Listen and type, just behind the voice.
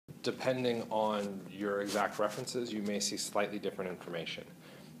depending on your exact references, you may see slightly different information.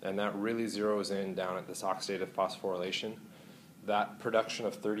 And that really zeroes in down at this oxidative phosphorylation. That production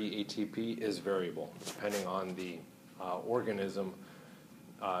of 30 ATP is variable, depending on the organism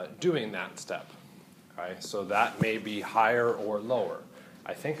doing that step. Okay? So that may be higher or lower.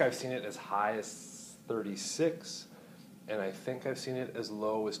 I think I've seen it as high as 36, and I think I've seen it as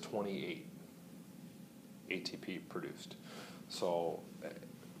low as 28 ATP produced. So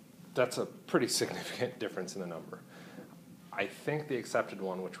that's a pretty significant difference in the number. I think the accepted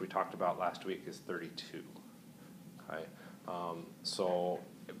one, which we talked about last week, is 32. Okay, so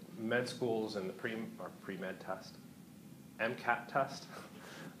med schools and the pre-med test, MCAT test,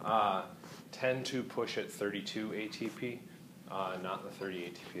 tend to push at 32 ATP, not the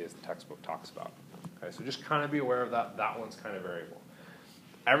 30 ATP as the textbook talks about. Okay, so just kind of be aware of that. That one's kind of variable.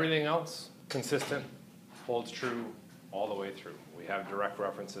 Everything else consistent, holds true all the way through. We have direct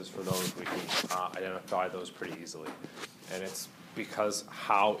references for those. We can identify those pretty easily. And it's because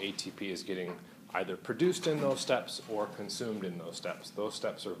how ATP is getting either produced in those steps or consumed in those steps. Those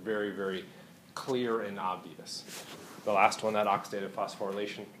steps are very, very clear and obvious. The last one, that oxidative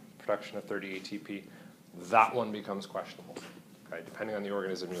phosphorylation, production of 30 ATP, that one becomes questionable. Okay? Depending on the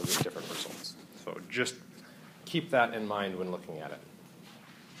organism, you'll get different results. So just keep that in mind when looking at it.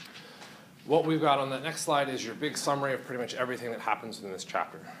 What we've got on that next slide is your big summary of pretty much everything that happens in this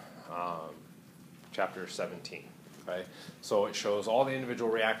chapter, chapter 17. Okay? So it shows all the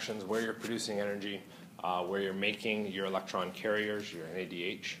individual reactions, where you're producing energy, where you're making your electron carriers, your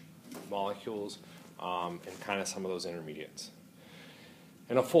NADH molecules, and kind of some of those intermediates.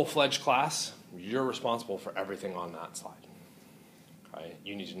 In a full-fledged class, you're responsible for everything on that slide. Okay?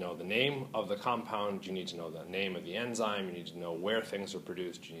 You need to know the name of the compound, you need to know the name of the enzyme, you need to know where things are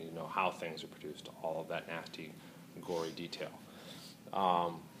produced, you need to know how things are produced, all of that nasty, gory detail.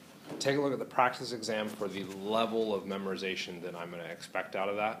 Take a look at the practice exam for the level of memorization that I'm going to expect out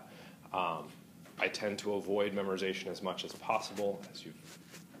of that. I tend to avoid memorization as much as possible, as you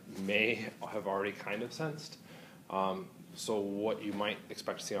may have already kind of sensed. So what you might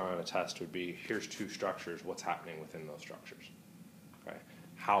expect to see on a test would be, here's two structures, what's happening within those structures? Okay.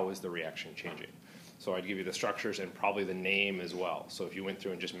 How is the reaction changing? So I'd give you the structures and probably the name as well. So if you went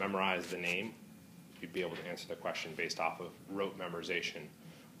through and just memorized the name, you'd be able to answer the question based off of rote memorization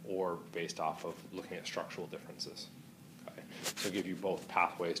or based off of looking at structural differences. Okay. So give you both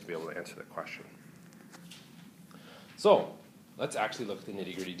pathways to be able to answer the question. So let's actually look at the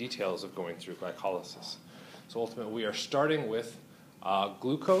nitty-gritty details of going through glycolysis. So ultimately we are starting with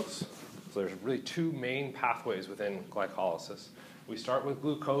glucose. So there's really two main pathways within glycolysis. We start with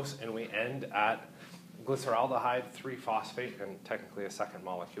glucose and we end at glyceraldehyde 3-phosphate, and technically a second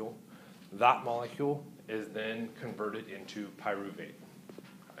molecule. That molecule is then converted into pyruvate.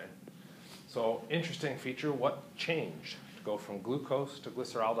 Okay. So interesting feature, what changed to go from glucose to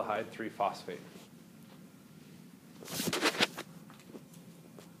glyceraldehyde 3-phosphate?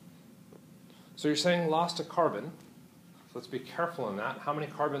 So you're saying lost a carbon. So let's be careful in that. How many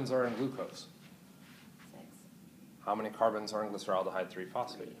carbons are in glucose? 6. How many carbons are in glyceraldehyde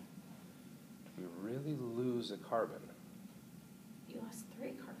 3-phosphate? Did we really lose a carbon? You lost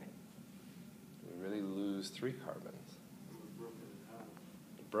 3 carbon. Did we really lose 3 carbons?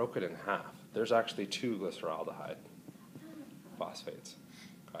 Broke it in half. There's actually 2 glyceraldehyde phosphates.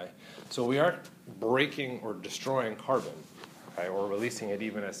 Okay? So we aren't breaking or destroying carbon, okay, or releasing it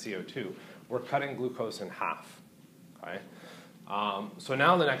even as CO2. We're cutting glucose in half. Okay? So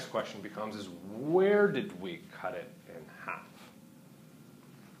now the next question becomes is, where did we cut it in half?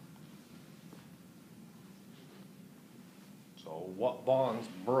 So what bonds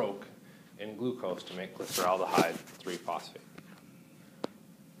broke in glucose to make glyceraldehyde 3-phosphate?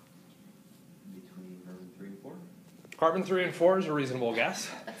 Between carbon 3 and 4? Carbon 3 and 4 is a reasonable guess.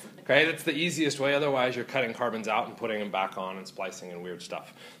 Okay, that's the easiest way. Otherwise, you're cutting carbons out and putting them back on and splicing and weird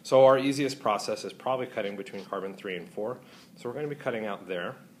stuff. So our easiest process is probably cutting between carbon 3 and 4. So we're going to be cutting out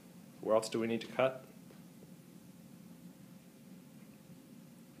there. Where else do we need to cut?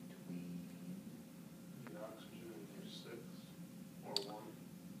 Between The oxygen is 6 or 1.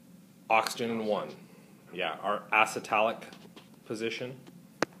 Oxygen and 1. Yeah, our acetalic position.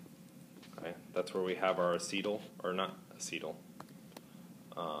 Okay, that's where we have our acetyl, or not acetyl.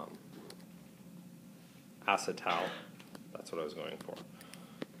 Acetal, that's what I was going for.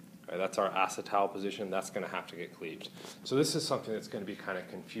 Okay, that's our acetal position. That's going to have to get cleaved. So this is something that's going to be kind of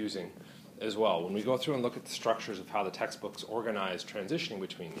confusing as well. When we go through and look at the structures of how the textbooks organize transitioning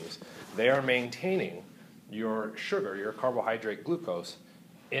between these, they are maintaining your sugar, your carbohydrate glucose,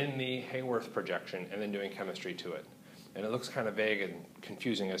 in the Hayworth projection and then doing chemistry to it. And it looks kind of vague and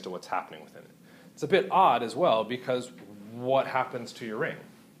confusing as to what's happening within it. It's a bit odd as well, because what happens to your ring?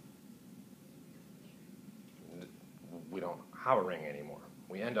 We don't have a ring anymore.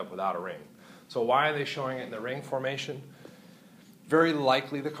 We end up without a ring. So why are they showing it in the ring formation? Very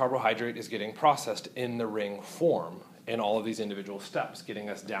likely the carbohydrate is getting processed in the ring form in all of these individual steps, getting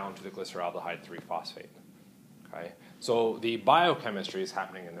us down to the glyceraldehyde 3-phosphate. Okay? So the biochemistry is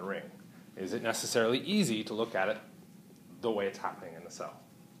happening in the ring. Is it necessarily easy to look at it the way it's happening in the cell?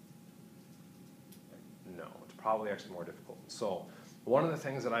 No, it's probably actually more difficult. So one of the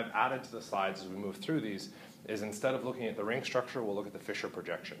things that I've added to the slides as we move through these is, instead of looking at the ring structure, we'll look at the Fisher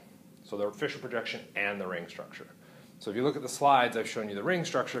projection. So the Fisher projection and the ring structure. So if you look at the slides, I've shown you the ring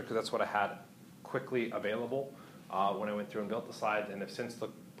structure because that's what I had quickly available when I went through and built the slides, and have since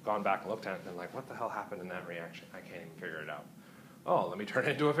gone back and looked at it and been like, what the hell happened in that reaction? I can't even figure it out. Oh, let me turn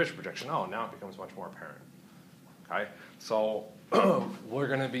it into a Fisher projection. Oh, now it becomes much more apparent. Okay, so we're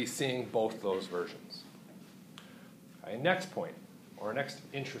going to be seeing both those versions. Okay, next point, or next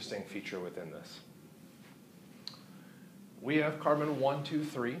interesting feature within this. We have carbon 1, 2,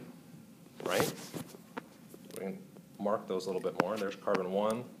 3, right? We can mark those a little bit more. There's carbon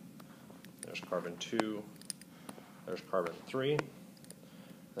 1, there's carbon 2, there's carbon 3,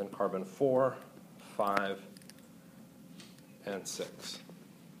 then carbon 4, 5, and 6.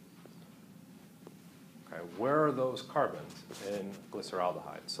 Okay, where are those carbons in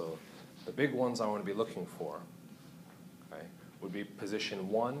glyceraldehyde? So the big ones I want to be looking for, okay, would be position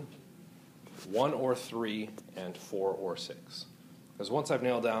 1, 1 or 3, and 4 or 6. Because once I've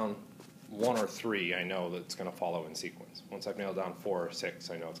nailed down 1 or 3, I know that it's going to follow in sequence. Once I've nailed down 4 or 6,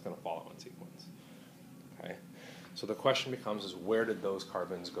 I know it's going to follow in sequence. Okay? So the question becomes, is where did those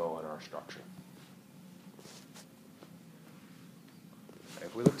carbons go in our structure? Okay,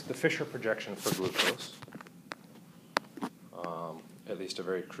 if we look at the Fisher projection for glucose, at least a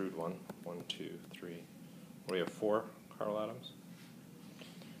very crude one, 1, 2, 3, we have 4 chiral atoms.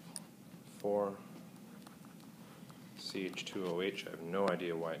 4 cH2OH. I have no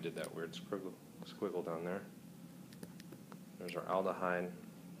idea why it did that weird squiggle down there. There's our aldehyde.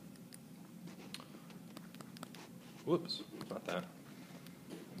 Whoops, not that.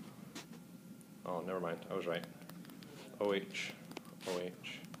 Oh, never mind. I was right. OH, OH,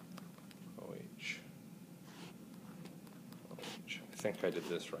 OH, OH. I think I did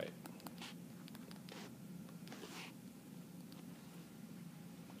this right.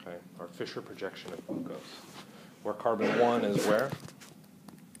 Okay, our Fisher projection of glucose. Where carbon 1 is where?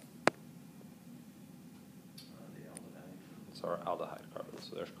 The aldehyde. It's our aldehyde carbon,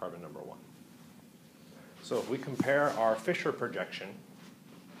 so there's carbon number 1. So if we compare our Fisher projection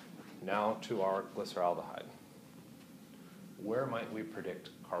now to our glyceraldehyde, where might we predict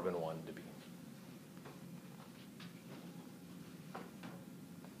carbon 1 to be?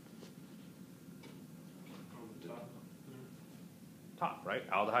 On the top. Top, right?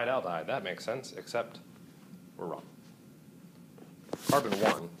 Aldehyde, aldehyde. That makes sense, except we're wrong. Carbon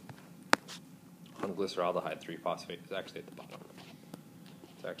 1 on glyceraldehyde 3-phosphate is actually at the bottom.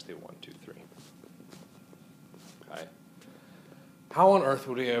 It's actually 1, 2, 3. Okay. How on earth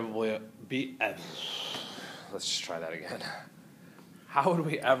would we be let's just try that again. How would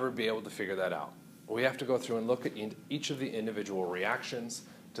we ever be able to figure that out? We have to go through and look at each of the individual reactions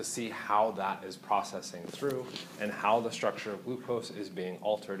to see how that is processing through and how the structure of glucose is being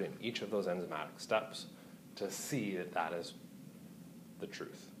altered in each of those enzymatic steps to see that that is the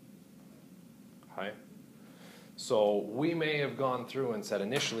truth. Okay? So we may have gone through and said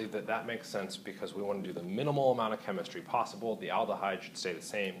initially that that makes sense because we want to do the minimal amount of chemistry possible. The aldehyde should stay the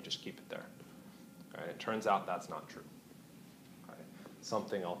same, just keep it there. Okay? It turns out that's not true. Okay?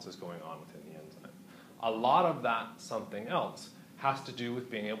 Something else is going on within the enzyme. A lot of that something else has to do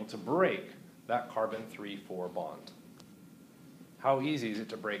with being able to break that carbon 3-4 bond. How easy is it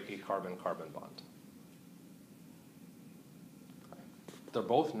to break a carbon-carbon bond? Okay. They're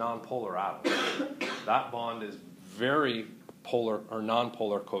both nonpolar atoms. That bond is very polar or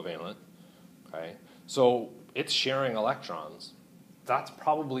nonpolar covalent. Okay? So it's sharing electrons. That's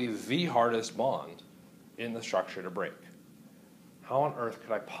probably the hardest bond in the structure to break. How on earth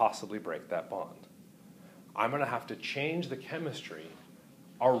could I possibly break that bond? I'm going to have to change the chemistry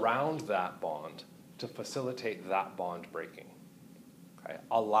around that bond to facilitate that bond breaking. Okay?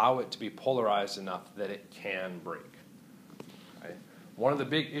 Allow it to be polarized enough that it can break. Okay? One of the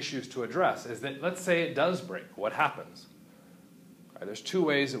big issues to address is that, let's say it does break. What happens? Okay, there's 2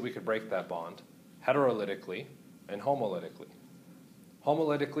 ways that we could break that bond, heterolytically and homolytically.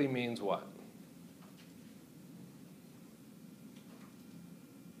 Homolytically means what?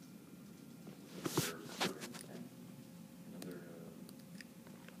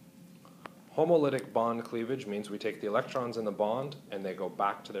 Homolytic bond cleavage means we take the electrons in the bond and they go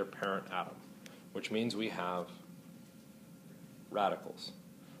back to their parent atom, which means we have radicals.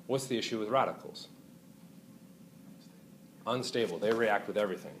 What's the issue with radicals? Unstable. They react with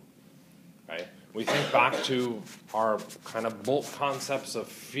everything. Right? We think back to our kind of bolt concepts of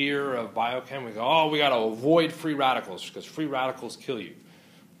fear of biochem. We go, oh, we got to avoid free radicals because free radicals kill you.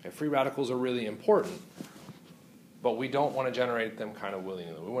 Okay, free radicals are really important, but we don't want to generate them kind of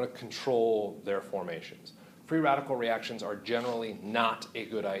willy-nilly. We want to control their formations. Free radical reactions are generally not a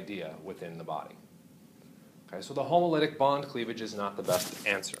good idea within the body. Okay, so the homolytic bond cleavage is not the best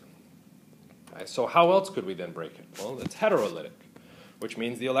answer. Okay, so how else could we then break it? Well, it's heterolytic, which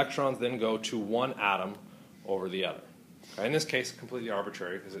means the electrons then go to one atom over the other. Okay, in this case, completely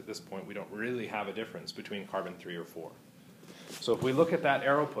arbitrary, because at this point we don't really have a difference between carbon 3 or 4. So if we look at that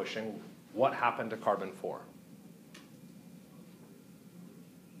arrow pushing, what happened to carbon 4?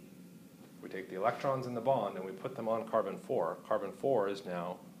 We take the electrons in the bond and we put them on carbon 4. Carbon 4 is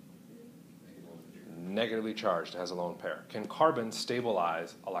now negatively charged, has a lone pair. Can carbon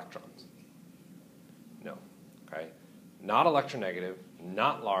stabilize electrons? No. Okay? Not electronegative,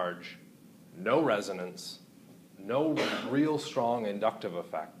 not large, no resonance, no real strong inductive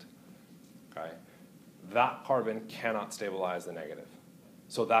effect. Okay? That carbon cannot stabilize the negative.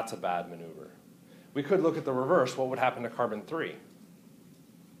 So that's a bad maneuver. We could look at the reverse. What would happen to carbon 3?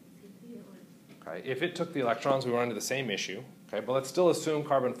 Okay, if it took the electrons, we run into the same issue. Okay, but let's still assume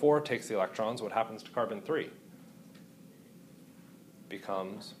carbon 4 takes the electrons. What happens to carbon 3?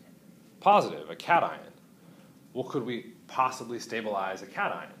 Becomes positive, a cation. Well, could we possibly stabilize a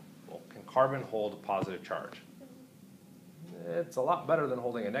cation? Well, can carbon hold a positive charge? It's a lot better than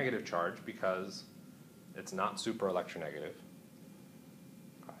holding a negative charge because it's not super electronegative.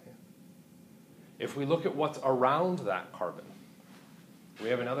 Okay. If we look at what's around that carbon, we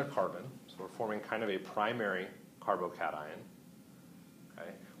have another carbon. So we're forming kind of a primary carbocation.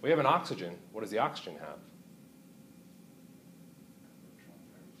 Okay. We have an oxygen. What does the oxygen have?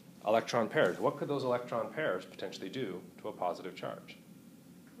 Electron pairs. What could those electron pairs potentially do to a positive charge?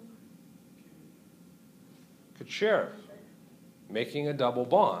 Could share. Making a double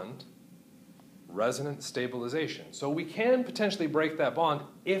bond, resonance stabilization. So we can potentially break that bond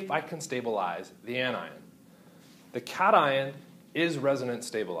if I can stabilize the anion. The cation is resonance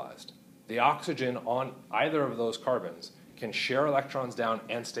stabilized. The oxygen on either of those carbons can share electrons down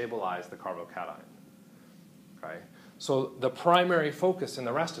and stabilize the carbocation. Okay? So the primary focus in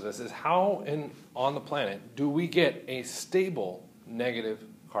the rest of this is how on the planet do we get a stable negative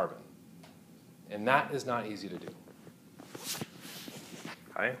carbon? And that is not easy to do.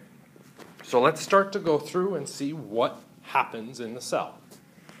 Okay? So let's start to go through and see what happens in the cell.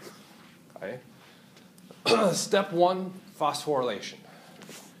 Okay? Step 1, phosphorylation.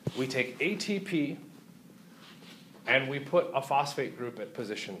 We take ATP and we put a phosphate group at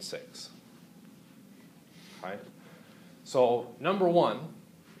position 6. Okay? So number 1,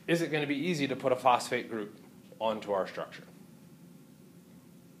 is it going to be easy to put a phosphate group onto our structure?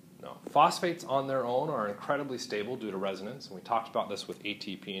 No. Phosphates on their own are incredibly stable due to resonance, and we talked about this with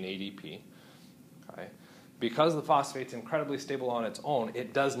ATP and ADP. Okay? Because the phosphate's incredibly stable on its own,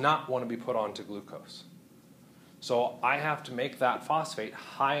 it does not want to be put onto glucose. So I have to make that phosphate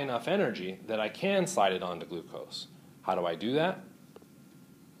high enough energy that I can slide it onto glucose. How do I do that?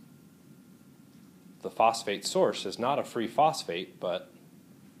 The phosphate source is not a free phosphate, but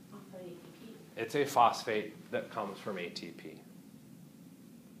it's a phosphate that comes from ATP.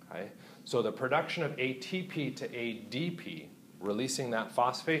 Okay? So the production of ATP to ADP, releasing that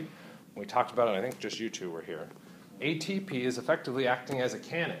phosphate, we talked about it, I think just you two were here. ATP is effectively acting as a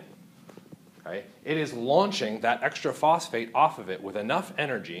cannon. Okay? It is launching that extra phosphate off of it with enough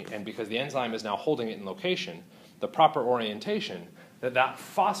energy, and because the enzyme is now holding it in location, the proper orientation, that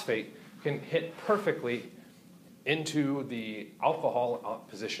phosphate can hit perfectly into the alcohol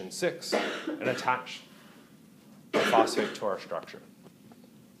position 6 and attach the phosphate to our structure.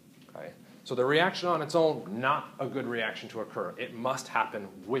 Okay? So the reaction on its own, not a good reaction to occur. It must happen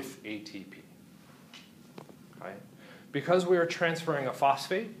with ATP. Okay? Because we are transferring a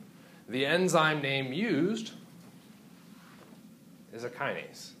phosphate, the enzyme name used is a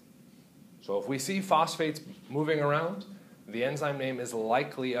kinase. So if we see phosphates moving around, the enzyme name is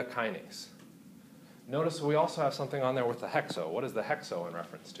likely a kinase. Notice we also have something on there with the hexo. What is the hexo in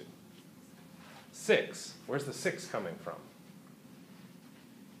reference to? 6. Where's the 6 coming from?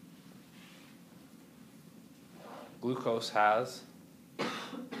 Glucose has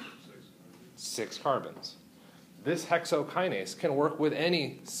 6 carbons. This hexokinase can work with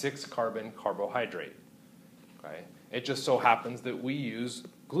any 6-carbon carbohydrate. Okay? It just so happens that we use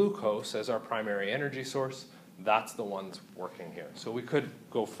glucose as our primary energy source, that's the one that's working here. So we could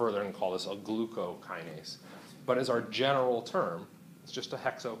go further and call this a glucokinase. But as our general term, it's just a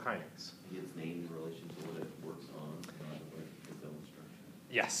hexokinase. It's named in relation to what it works on, its own structure.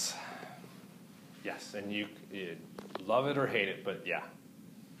 Yes. Yes, and you love it or hate it, but yeah.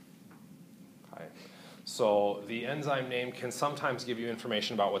 Okay. So the enzyme name can sometimes give you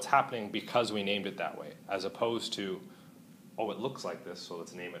information about what's happening because we named it that way, as opposed to, oh, it looks like this, so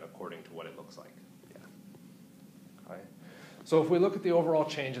let's name it according to what it looks like. Yeah. Okay. So if we look at the overall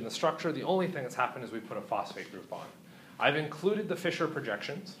change in the structure, the only thing that's happened is we put a phosphate group on. I've included the Fisher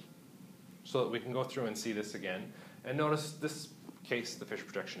projections so that we can go through and see this again. And notice this case, the Fisher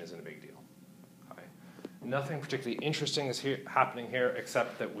projection isn't a big deal. Okay. Nothing particularly interesting is happening here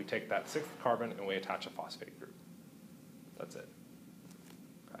except that we take that 6th carbon and we attach a phosphate group. That's it.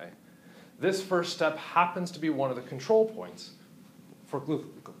 Okay. This first step happens to be one of the control points for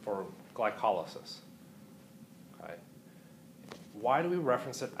glycolysis. Okay. Why do we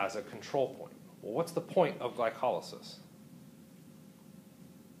reference it as a control point? Well, what's the point of glycolysis?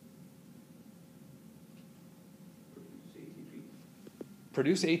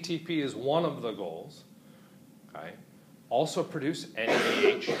 Produce ATP is one of the goals. Okay. Also produce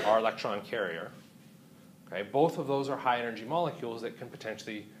NADH, our electron carrier. Okay. Both of those are high energy molecules that can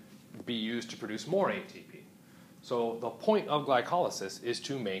potentially be used to produce more ATP. So the point of glycolysis is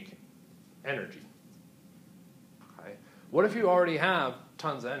to make energy. Okay. What if you already have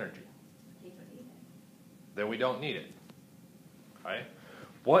tons of energy? You don't need it. Then we don't need it. Okay.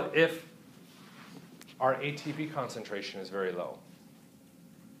 What if our ATP concentration is very low?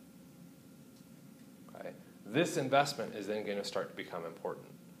 This investment is then going to start to become important.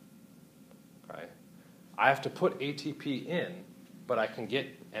 Okay? I have to put ATP in, but I can get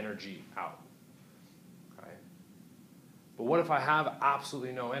energy out. Okay? But what if I have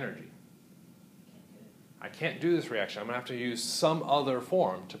absolutely no energy? I can't do this reaction. I'm going to have to use some other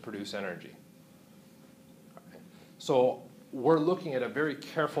form to produce energy. Okay? So we're looking at a very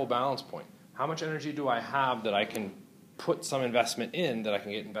careful balance point. How much energy do I have that I can put some investment in that I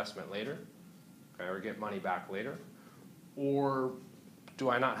can get investment later? Or get money back later? Or do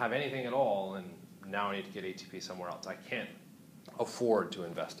I not have anything at all and now I need to get ATP somewhere else? I can't afford to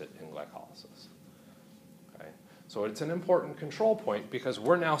invest it in glycolysis. Okay? So it's an important control point because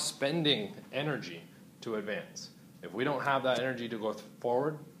we're now spending energy to advance. If we don't have that energy to go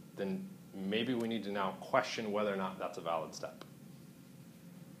forward, then maybe we need to now question whether or not that's a valid step.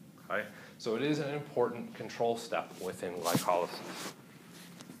 Okay? So it is an important control step within glycolysis.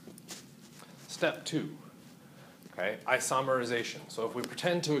 Step 2, okay, isomerization. So if we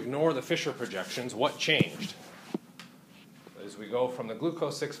pretend to ignore the Fisher projections, what changed? As we go from the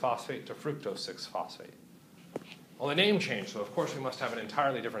glucose 6-phosphate to fructose 6-phosphate. Well, the name changed, so of course we must have an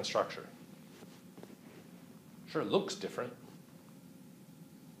entirely different structure. Sure, it looks different.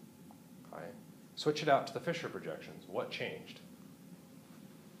 Okay. Switch it out to the Fisher projections. What changed?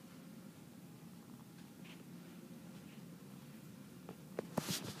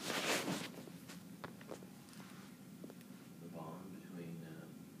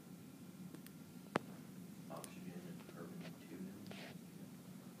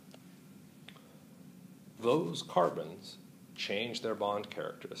 Those carbons change their bond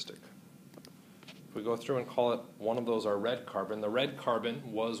characteristic. If we go through and call it one of those our red carbon, the red carbon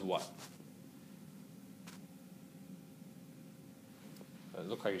was what? It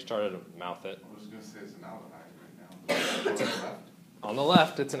looked like you started to mouth it. I was going to say it's an aldehyde right now. On the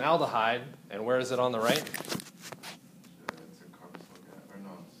left, it's an aldehyde, and where is it on the right? It's a carboxylic, or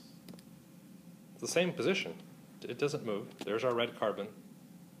no, It's the same position. It doesn't move. There's our red carbon.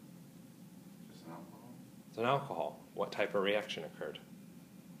 just an alcohol. It's an alcohol. What type of reaction occurred?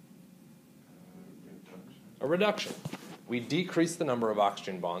 Reduction. A reduction. We decrease the number of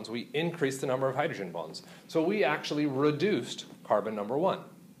oxygen bonds. We increase the number of hydrogen bonds. So we actually reduced carbon number 1.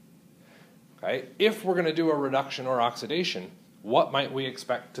 Okay? If we're going to do a reduction or oxidation, what might we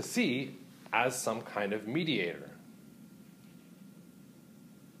expect to see as some kind of mediator?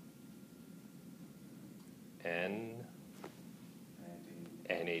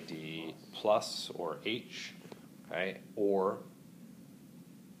 NAD plus or H, okay, or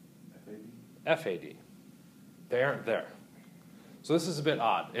FAD. They aren't there. So this is a bit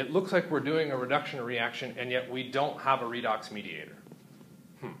odd. It looks like we're doing a reduction reaction, and yet we don't have a redox mediator.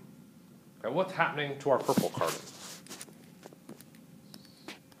 Okay, what's happening to our purple carbon?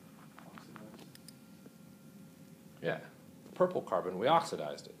 Yeah, the purple carbon, we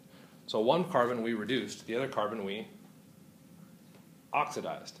oxidized it. So one carbon we reduced, the other carbon we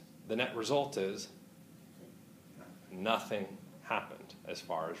oxidized. The net result is nothing happened as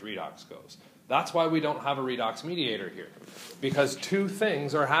far as redox goes. That's why we don't have a redox mediator here, because two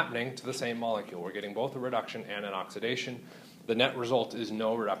things are happening to the same molecule. We're getting both a reduction and an oxidation. The net result is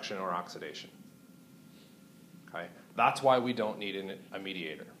no reduction or oxidation. Okay? That's why we don't need a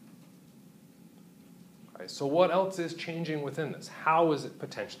mediator. Okay? So what else is changing within this? How is it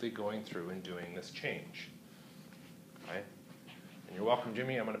potentially going through and doing this change? Okay? And you're welcome,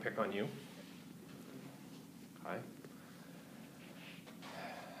 Jimmy. I'm going to pick on you. Okay?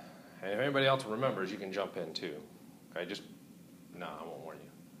 And if anybody else remembers, you can jump in too. Okay, no, I won't warn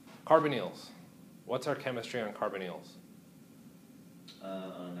you. Carbonyls. What's our chemistry on carbonyls?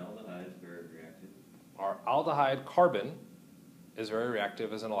 On aldehyde, it's very reactive. Our aldehyde carbon is very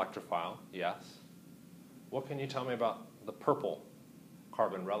reactive as an electrophile, yes. What can you tell me about the purple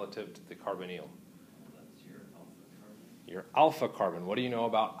carbon relative to the carbonyl? That's your alpha carbon. Your alpha carbon. What do you know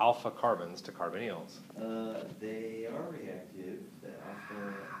about alpha carbons to carbonyls? They are reactive. The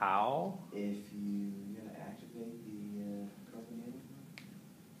alpha. How? If you're going to activate the carbonyl,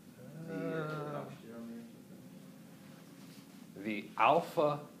 the oxygen on there. The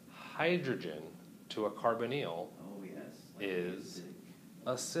alpha hydrogen to a carbonyl Oh yes. is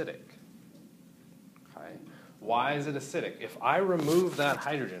acidic. Okay. Why is it acidic? If I remove that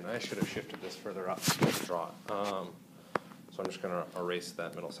hydrogen, I should have shifted this further up to draw it. So I'm just going to erase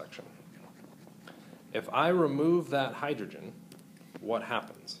that middle section. If I remove that hydrogen, what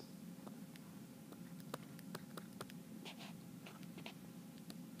happens?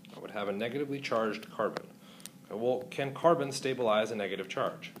 I would have a negatively charged carbon. Okay, well, can carbon stabilize a negative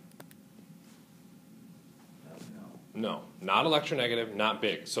charge? No, not electronegative, not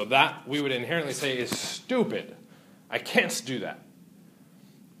big. So that we would inherently say is stupid. I can't do that.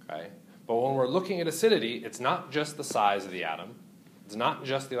 Okay? But when we're looking at acidity, it's not just the size of the atom. It's not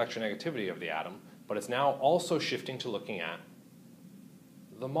just the electronegativity of the atom, but it's now also shifting to looking at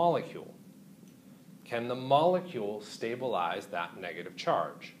the molecule. Can the molecule stabilize that negative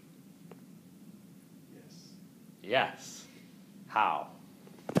charge? Yes. Yes. How?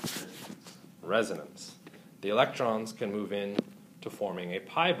 Resonance. The electrons can move in to forming a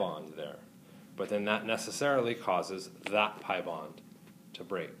pi bond there, but then that necessarily causes that pi bond to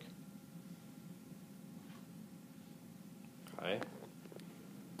break. Okay?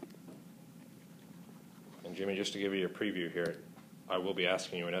 And Jimmy, just to give you a preview here, I will be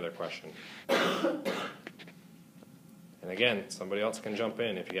asking you another question. And again, somebody else can jump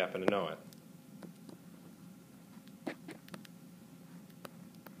in if you happen to know it.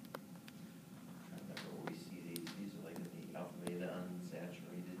 We see these are like the alpha beta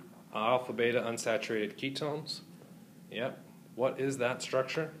unsaturated. Alpha beta unsaturated ketones. Yep. What is that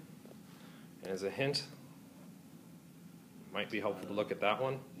structure? And as a hint, might be helpful to look at that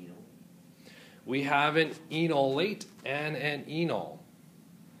one. We have an enolate and an enol.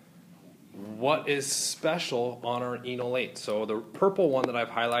 What is special on our enolate? So the purple one that I've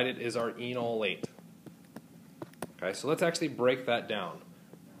highlighted is our enolate. Okay, so let's actually break that down.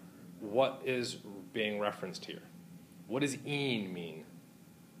 What is being referenced here? What does ene mean?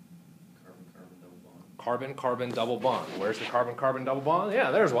 Carbon-carbon double bond. Carbon-carbon double bond. Where's the carbon-carbon double bond?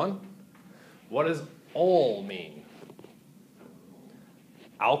 Yeah, there's one. What does ol mean?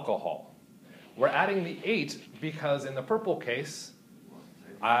 Alcohol. We're adding the 8 because in the purple case,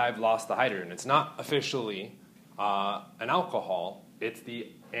 I've lost the hydrogen. It's not officially an alcohol. It's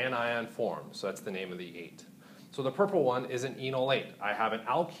the anion form, so that's the name of the 8. So the purple one is an enolate. I have an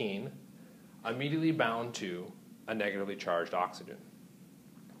alkene immediately bound to a negatively charged oxygen.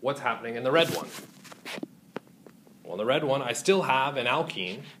 What's happening in the red one? Well, in the red one, I still have an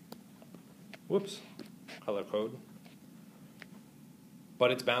alkene. Whoops, color code.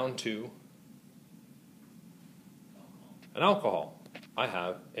 But it's bound to an alcohol. I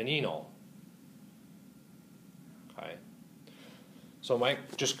have an enol. Okay. So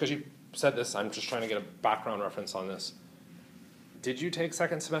Mike, just because you said this, I'm just trying to get a background reference on this. Did you take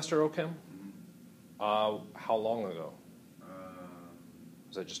second semester OChem? How long ago?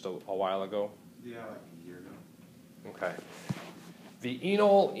 Was it just a while ago? Yeah, like a year ago. Okay. The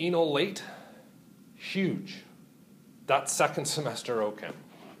enolate, huge. That's second semester OChem.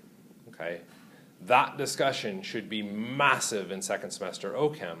 Okay. That discussion should be massive in second semester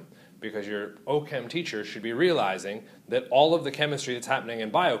OChem because your OChem teacher should be realizing that all of the chemistry that's happening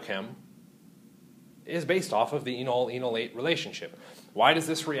in biochem is based off of the enol-enolate relationship. Why does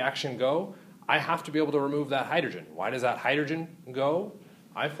this reaction go? I have to be able to remove that hydrogen. Why does that hydrogen go?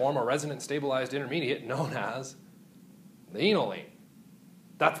 I form a resonance stabilized intermediate known as the enolate.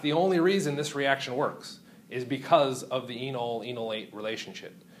 That's the only reason this reaction works, is because of the enol-enolate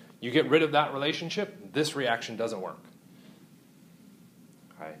relationship. You get rid of that relationship, this reaction doesn't work.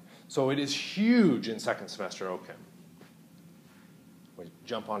 Okay? So it is huge in second semester OChem. We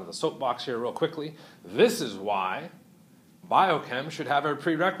jump onto the soapbox here real quickly. This is why biochem should have a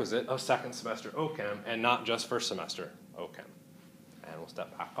prerequisite of second semester OChem and not just first semester OChem. And we'll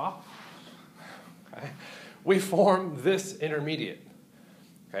step back off. Okay? We form this intermediate.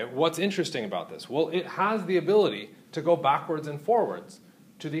 Okay? What's interesting about this? Well, it has the ability to go backwards and forwards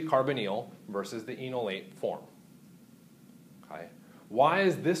to the carbonyl versus the enolate form. Okay? Why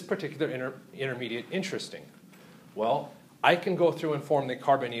is this particular intermediate interesting? Well, I can go through and form the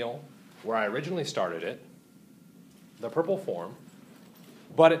carbonyl where I originally started it, the purple form,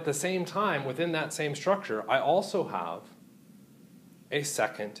 but at the same time, within that same structure, I also have a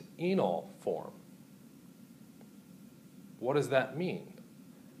second enol form. What does that mean?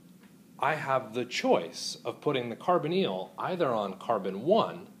 I have the choice of putting the carbonyl either on carbon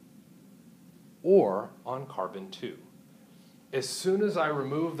 1 or on carbon 2. As soon as I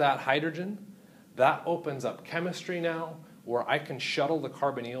remove that hydrogen, that opens up chemistry now where I can shuttle the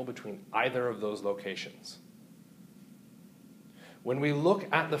carbonyl between either of those locations. When we look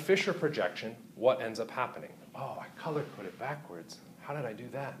at the Fisher projection, what ends up happening? Oh, I color-coded backwards. How did I do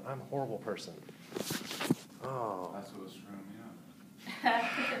that? I'm a horrible person. Oh. That's what was screwing me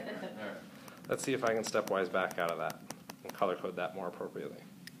up. There. Let's see if I can stepwise back out of that and color code that more appropriately.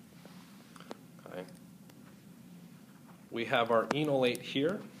 Okay. We have our enolate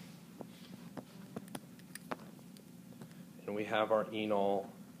here. And we have our enol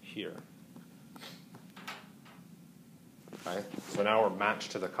here. Okay. So now we're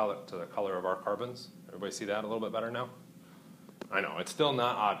matched to the color of our carbons. Everybody see that a little bit better now? I know, it's still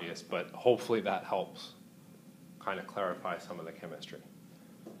not obvious, but hopefully that helps kind of clarify some of the chemistry.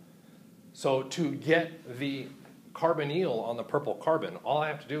 So to get the carbonyl on the purple carbon, all I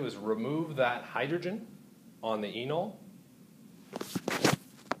have to do is remove that hydrogen on the enol.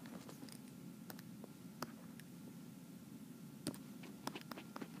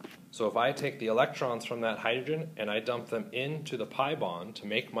 So if I take the electrons from that hydrogen and I dump them into the pi bond to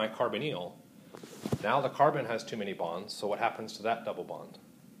make my carbonyl, now the carbon has too many bonds, so what happens to that double bond?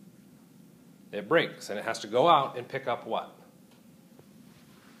 It breaks, and it has to go out and pick up what?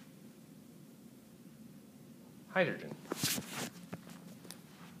 Hydrogen.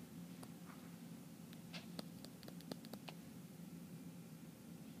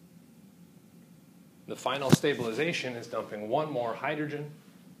 The final stabilization is dumping one more hydrogen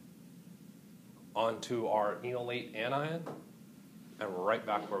onto our enolate anion, and we're right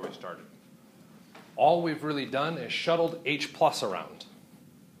back where we started. All we've really done is shuttled H plus around.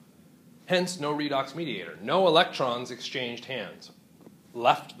 Hence, no redox mediator. No electrons exchanged hands,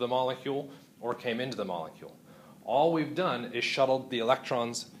 left the molecule, or came into the molecule. All we've done is shuttled the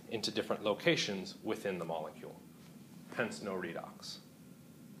electrons into different locations within the molecule. Hence, no redox.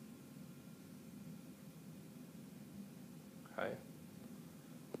 Okay?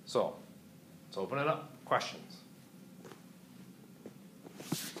 So, let's open it up. Questions?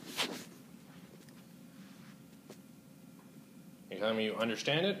 You telling me you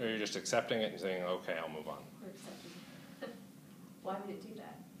understand it, or you're just accepting it and saying, okay, I'll move on? We're accepting it. Why would it do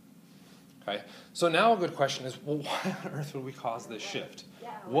that? Okay, so now a good question is, well, why on earth would we cause this shift?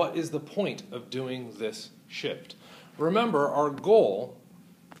 Yeah. What is the point of doing this shift? Remember, our goal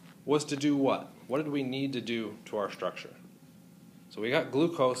was to do what? What did we need to do to our structure? So we got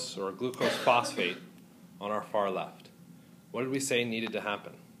glucose or glucose phosphate on our far left. What did we say needed to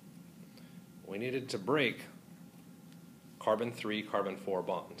happen? We needed to break carbon 3, carbon 4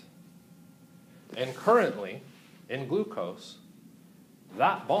 bond. And currently, in glucose,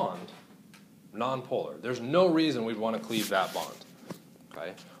 that bond, nonpolar. There's no reason we'd want to cleave that bond.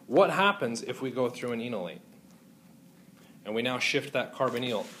 Okay? What happens if we go through an enolate? And we now shift that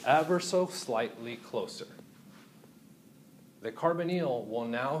carbonyl ever so slightly closer. The carbonyl will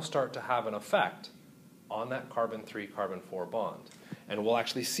now start to have an effect on that carbon 3, carbon 4 bond. And we'll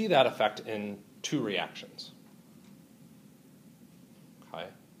actually see that effect in two reactions. Okay?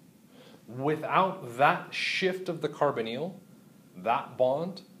 Without that shift of the carbonyl, that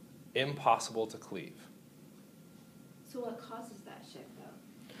bond, impossible to cleave. So what causes that shift,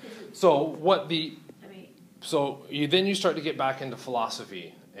 though? So what the I mean, so then you start to get back into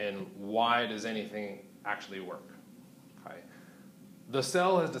philosophy and why does anything actually work? Okay. The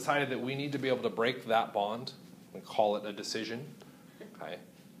cell has decided that we need to be able to break that bond. We call it a decision. Okay.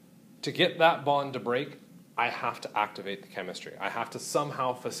 To get that bond to break, I have to activate the chemistry. I have to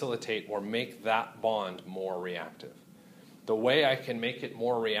somehow facilitate or make that bond more reactive. The way I can make it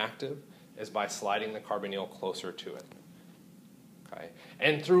more reactive is by sliding the carbonyl closer to it. Okay?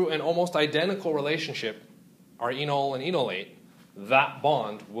 And through an almost identical relationship, our enol and enolate, that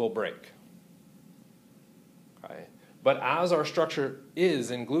bond will break. Okay? But as our structure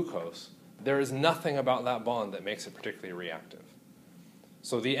is in glucose, there is nothing about that bond that makes it particularly reactive.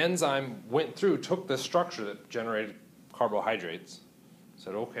 So the enzyme went through, took this structure that generated carbohydrates,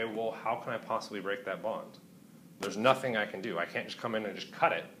 said, okay, well, how can I possibly break that bond? There's nothing I can do. I can't just come in and just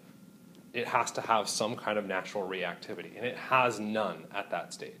cut it. It has to have some kind of natural reactivity, and it has none at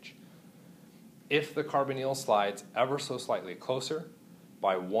that stage. If the carbonyl slides ever so slightly closer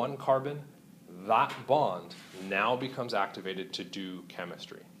by one carbon, that bond now becomes activated to do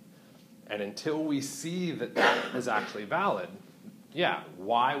chemistry. And until we see that that is actually valid, yeah,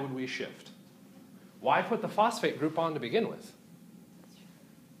 why would we shift? Why put the phosphate group on to begin with?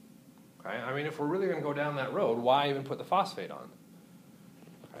 Okay? I mean, if we're really going to go down that road, why even put the phosphate on?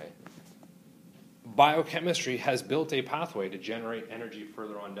 Okay? Biochemistry has built a pathway to generate energy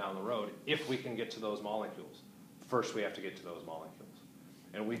further on down the road if we can get to those molecules. First, we have to get to those molecules.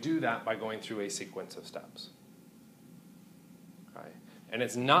 And we do that by going through a sequence of steps. Okay? And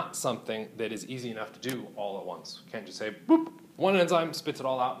it's not something that is easy enough to do all at once. You can't just say, boop, one enzyme spits it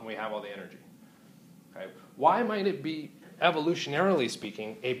all out and we have all the energy. Okay? Why might it be, evolutionarily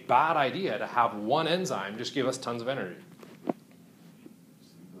speaking, a bad idea to have one enzyme just give us tons of energy?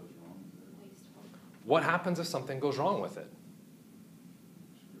 What happens if something goes wrong with it?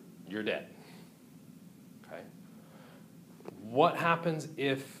 You're dead. Okay? What happens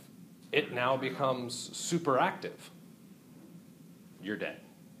if it now becomes super active? You're dead.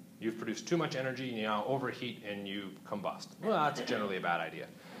 You've produced too much energy, you now overheat and you combust. Well, that's generally a bad idea.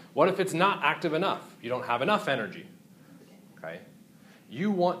 What if it's not active enough? You don't have enough energy. Okay?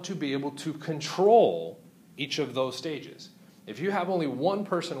 You want to be able to control each of those stages. If you have only one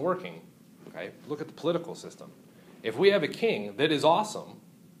person working, okay, look at the political system. If we have a king that is awesome,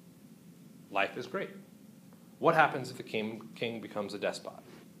 life is great. What happens if the king becomes a despot?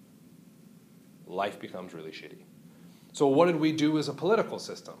 Life becomes really shitty. So what did we do as a political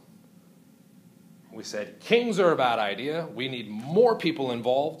system? We said, kings are a bad idea. We need more people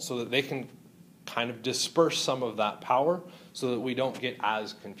involved so that they can kind of disperse some of that power so that we don't get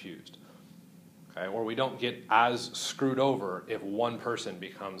as confused. Okay? Or we don't get as screwed over if one person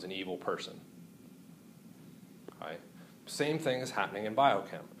becomes an evil person. Okay? Same thing is happening in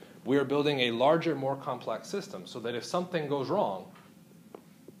biochem. We are building a larger, more complex system so that if something goes wrong,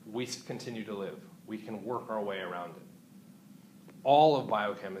 we continue to live. We can work our way around it. All of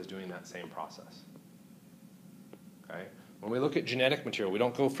biochem is doing that same process. Okay? When we look at genetic material, we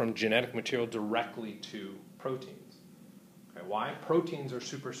don't go from genetic material directly to proteins. Okay? Why? Proteins are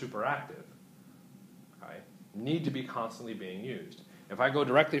super, super active. Okay? Need to be constantly being used. If I go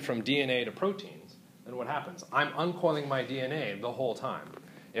directly from DNA to proteins, then what happens? I'm uncoiling my DNA the whole time.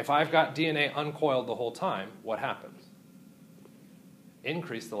 If I've got DNA uncoiled the whole time, what happens?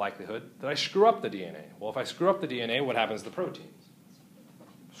 Increase the likelihood that I screw up the DNA. Well, if I screw up the DNA, what happens to the proteins?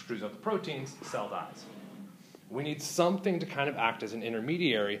 Screws up the proteins, the cell dies. We need something to kind of act as an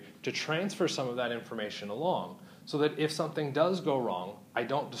intermediary to transfer some of that information along so that if something does go wrong, I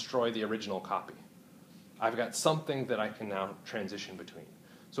don't destroy the original copy. I've got something that I can now transition between.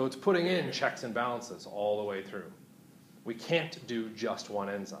 So it's putting in checks and balances all the way through. We can't do just one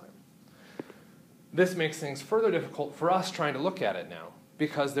enzyme. This makes things further difficult for us trying to look at it now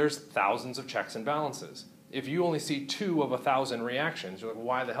because there's thousands of checks and balances. If you only see 2 of 1,000 reactions, you're like,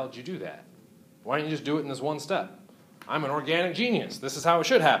 why the hell did you do that? Why don't you just do it in this one step? I'm an organic genius. This is how it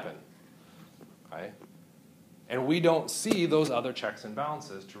should happen. Okay? And we don't see those other checks and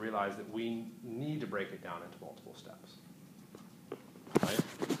balances to realize that we need to break it down into multiple steps. Right?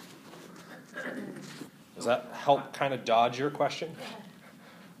 Does that help kind of dodge your question?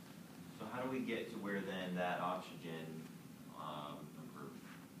 So how do we get to where then that oxygen from group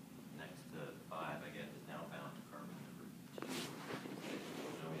next to 5, I guess, is now bound to carbon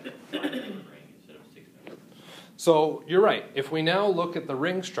number 2? So we have 5-member ring instead of 6-member. So you're right. If we now look at the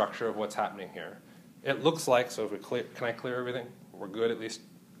ring structure of what's happening here, it looks like, so if we clear, can I clear everything? We're good, at least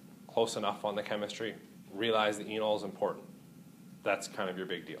close enough on the chemistry. Realize the enol is important. That's kind of your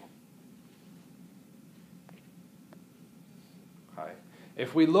big deal. Okay.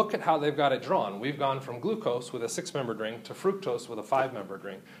 If we look at how they've got it drawn, we've gone from glucose with a 6-membered ring to fructose with a 5-membered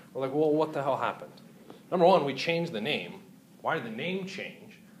ring. We're like, well, what the hell happened? Number one, we changed the name. Why did the name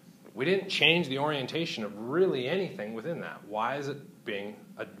change? We didn't change the orientation of really anything within that. Why is it being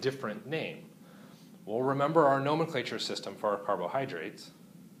a different name? Well, remember our nomenclature system for our carbohydrates.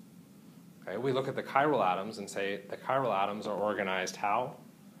 Okay, we look at the chiral atoms and say the chiral atoms are organized how?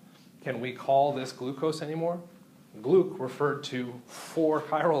 Can we call this glucose anymore? Gluc referred to 4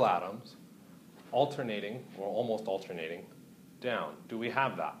 chiral atoms alternating, or almost alternating, down. Do we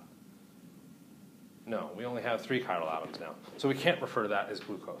have that? No, we only have 3 chiral atoms now. So we can't refer to that as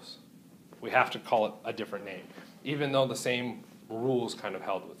glucose. We have to call it a different name, even though the same rules kind of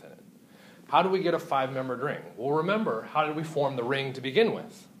held within it. How do we get a 5-membered ring? Well, remember, how did we form the ring to begin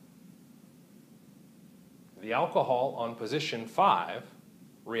with? The alcohol on position 5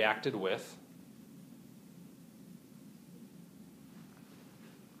 reacted with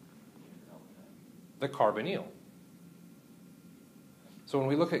the carbonyl. So when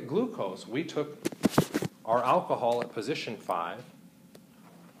we look at glucose, we took our alcohol at position 5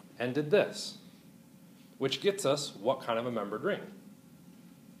 and did this, which gets us what kind of a membered ring?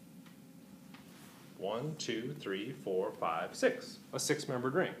 1, 2, 3, 4, 5, 6. A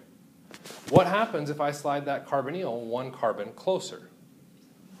 6-membered ring. What happens if I slide that carbonyl 1 carbon closer?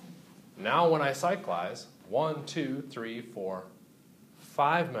 Now when I cyclize, 1, 2, 3, 4,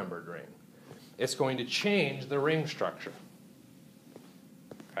 5-membered ring. It's going to change the ring structure.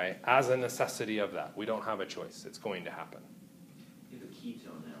 Okay, as a necessity of that. We don't have a choice. It's going to happen. If a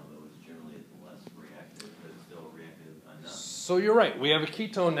ketone now, though, is generally less reactive, but it's still reactive enough. So you're right. We have a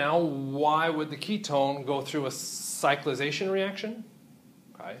ketone now. Why would the ketone go through a cyclization reaction?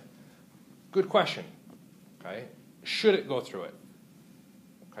 Okay. Good question. Okay. Should it go through it?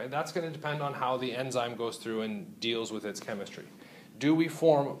 Okay. That's going to depend on how the enzyme goes through and deals with its chemistry. Do we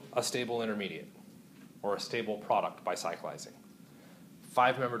form a stable intermediate or a stable product by cyclizing?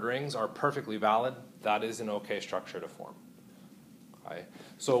 5-membered rings are perfectly valid. That is an okay structure to form. Okay?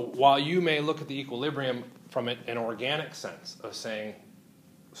 So while you may look at the equilibrium from an organic sense of saying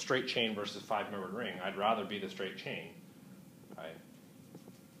straight chain versus 5-membered ring, I'd rather be the straight chain. Okay?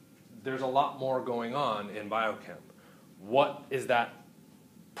 There's a lot more going on in biochem. What is that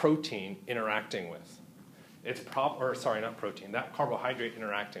protein interacting with? It's not protein, that carbohydrate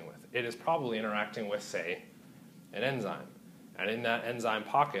interacting with. It is probably interacting with, say, an enzyme. And in that enzyme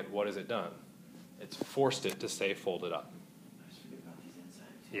pocket, what has it done? It's forced it to stay folded up. I just forget about these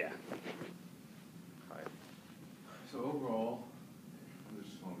enzymes. Yeah. Right. So overall, I'm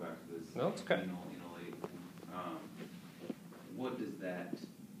just going back to this. No, it's okay. Enolate. What does that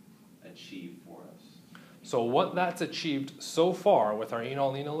achieve for us? So what that's achieved so far with our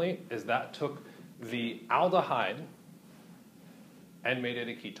enol-enolate is that took the aldehyde and made it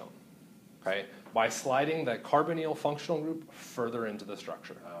a ketone. Okay? By sliding the carbonyl functional group further into the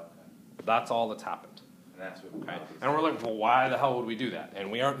structure. Okay. That's all that's happened. And that's what Okay? And we're like, well, why the hell would we do that?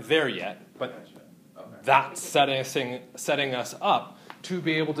 And we aren't there yet, but Gotcha. Okay. that's setting us up to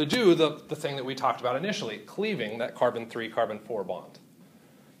be able to do the thing that we talked about initially, cleaving that carbon-3, carbon-4 bond.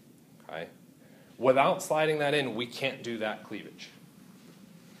 Okay? Without sliding that in, we can't do that cleavage.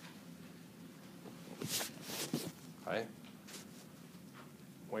 Okay?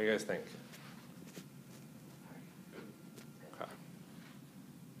 What do you guys think? Okay.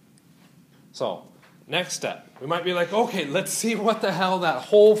 So, next step. We might be like, okay, let's see what the hell that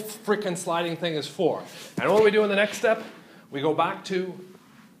whole freaking sliding thing is for. And what do we do in the next step? We go back to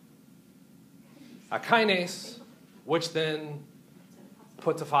a kinase, which then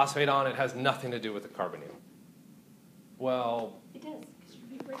puts a phosphate on. It has nothing to do with the carbonyl. Well, It does, because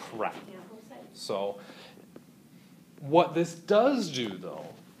you're breaking crap. it down both sides. So what this does do, though,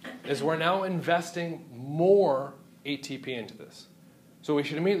 is we're now investing more ATP into this. So we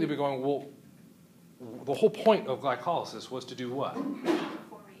should immediately be going, well, the whole point of glycolysis was to do what?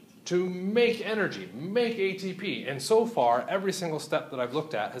 To make energy, make ATP. And so far, every single step that I've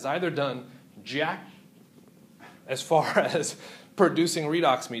looked at has either done jack as far as producing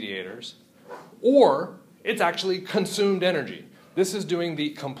redox mediators, or it's actually consumed energy. This is doing the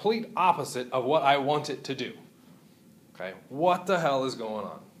complete opposite of what I want it to do. Okay, what the hell is going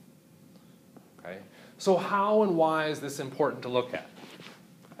on? Okay, so how and why is this important to look at?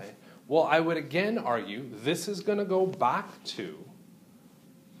 Okay, well, I would again argue this is going to go back to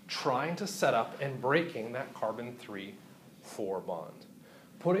trying to set up and breaking that carbon-3, 4 bond.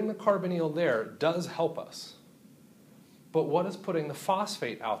 Putting the carbonyl there does help us. But what does putting the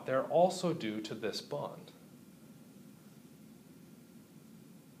phosphate out there also do to this bond?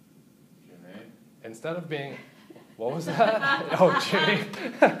 Jimmy? Instead of being, what was that? Oh, Jimmy.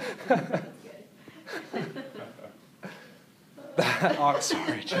 Oh,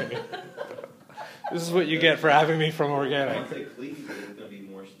 sorry, Jimmy. This is what you get for having me from I organic. would say cleavage is going to be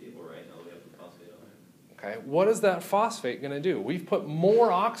more stable, right? Now we have the phosphate on it. Okay, what is that phosphate going to do? We've put more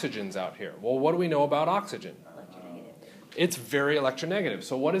oxygens out here. Well, what do we know about oxygen? It's very electronegative.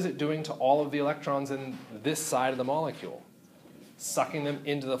 So what is it doing to all of the electrons in this side of the molecule? Sucking them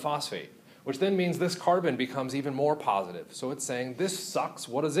into the phosphate, which then means this carbon becomes even more positive. So it's saying, this sucks.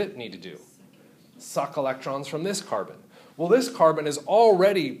 What does it need to do? Suck electrons from this carbon. Well, this carbon is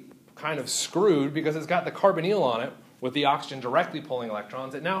already kind of screwed because it's got the carbonyl on it with the oxygen directly pulling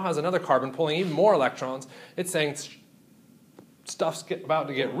electrons. It now has another carbon pulling even more electrons. It's saying stuff's about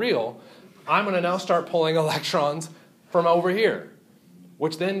to get real. I'm going to now start pulling electrons from over here,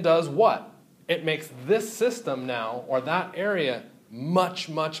 which then does what? It makes this system now, or that area, much,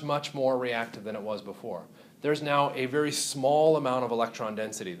 much, much more reactive than it was before. There's now a very small amount of electron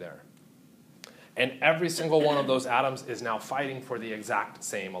density there. And every single one of those atoms is now fighting for the exact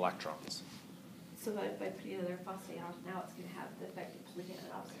same electrons. So by putting another phosphate on, now it's going to have the effect of pulling it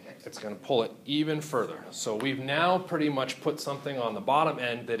off. It's going to pull it even further. So we've now pretty much put something on the bottom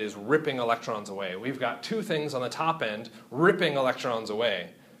end that is ripping electrons away. We've got two things on the top end ripping electrons away.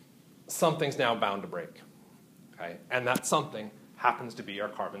 Something's now bound to break. Okay? And that something happens to be our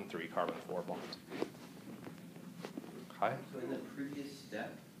carbon-3, carbon-4 bond. Okay? So in the previous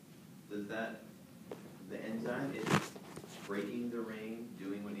step, does that, the enzyme is breaking the ring,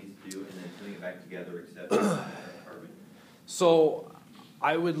 doing what it needs to do, and then putting it back together except for carbon? So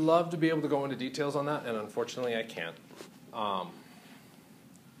I would love to be able to go into details on that, and unfortunately I can't.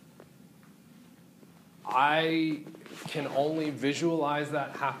 I can only visualize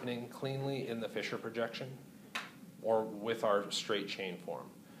that happening cleanly in the Fisher projection or with our straight chain form.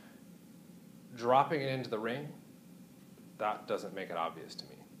 Dropping it into the ring, that doesn't make it obvious to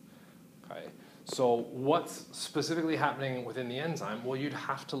me. Okay? So what's specifically happening within the enzyme? Well, you'd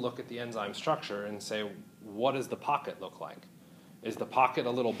have to look at the enzyme structure and say, what does the pocket look like? Is the pocket a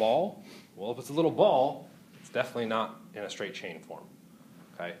little ball? Well, if it's a little ball, it's definitely not in a straight chain form.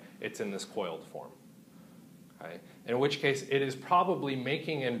 Okay? It's in this coiled form. Okay? In which case, it is probably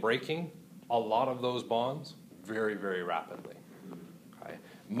making and breaking a lot of those bonds very, very rapidly. Okay?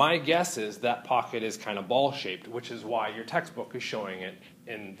 My guess is that pocket is kind of ball-shaped, which is why your textbook is showing it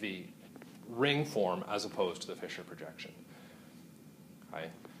in the ring form as opposed to the Fisher projection. Okay?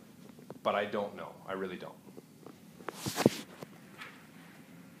 But I don't know. I really don't.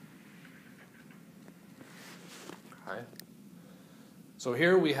 Okay? So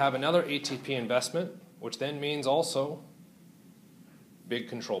here we have another ATP investment, which then means also big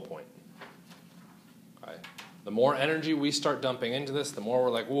control point. Okay? The more energy we start dumping into this, the more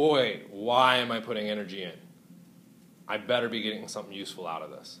we're like, wait, why am I putting energy in? I better be getting something useful out of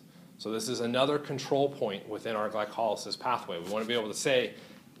this. So this is another control point within our glycolysis pathway. We want to be able to say,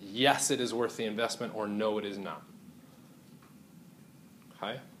 yes, it is worth the investment, or no, it is not.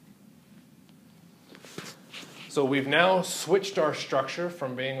 Okay? So we've now switched our structure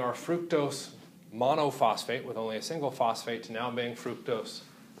from being our fructose monophosphate with only a single phosphate to now being fructose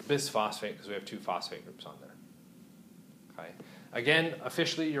bisphosphate because we have two phosphate groups on there. Okay. Again,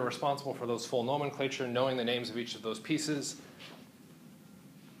 officially, you're responsible for those full nomenclature, knowing the names of each of those pieces.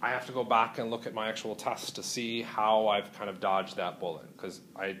 I have to go back and look at my actual tests to see how I've kind of dodged that bullet because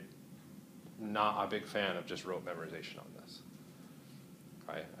I'm not a big fan of just rote memorization on this.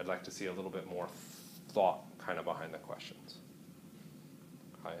 Okay. I'd like to see a little bit more thought kind of behind the questions.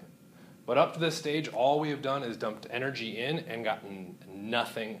 Okay. But up to this stage, all we have done is dumped energy in and gotten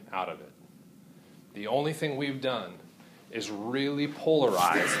nothing out of it. The only thing we've done is really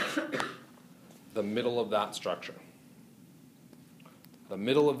polarize the middle of that structure. The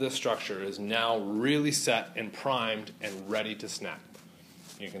middle of this structure is now really set and primed and ready to snap.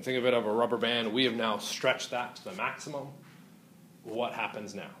 You can think of it of a rubber band. We have now stretched that to the maximum. What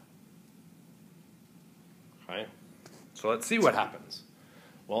happens now? Okay. So let's see what happens.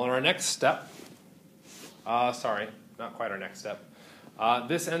 Well, in our next step, sorry, not quite our next step.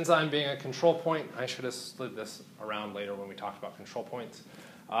 This enzyme being a control point, I should have slid this around later when we talked about control points,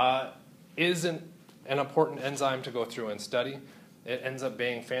 is an important enzyme to go through and study. It ends up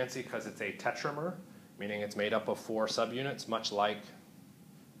being fancy because it's a tetramer, meaning it's made up of 4 subunits, much like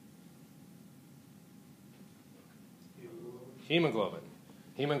hemoglobin.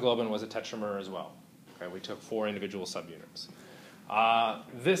 Hemoglobin was a tetramer as well. Okay, we took 4 individual subunits.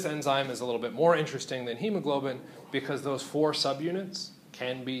 This enzyme is a little bit more interesting than hemoglobin because those 4 subunits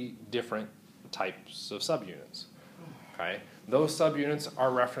can be different types of subunits. Okay? Those subunits are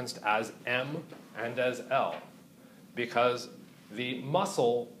referenced as M and as L because the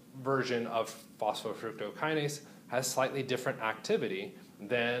muscle version of phosphofructokinase has slightly different activity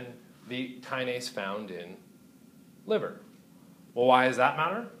than the kinase found in liver. Well, why does that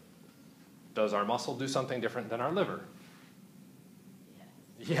matter? Does our muscle do something different than our liver?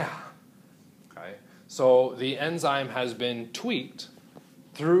 Yeah. Okay. So the enzyme has been tweaked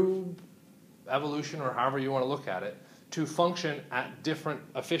through evolution or however you want to look at it to function at different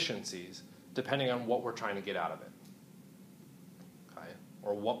efficiencies depending on what we're trying to get out of it. Okay.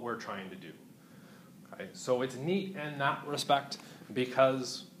 Or what we're trying to do. Okay? So it's neat in that respect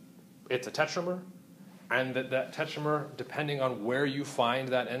because it's a tetramer, and that tetramer, depending on where you find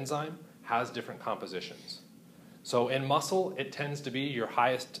that enzyme, has different compositions. So in muscle, it tends to be your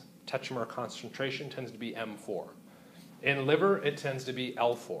highest tetramer concentration tends to be M4. In liver, it tends to be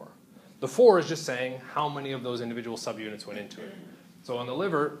L4. The 4 is just saying how many of those individual subunits went into it. So in the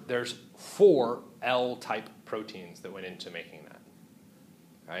liver, there's 4 L-type proteins that went into making that.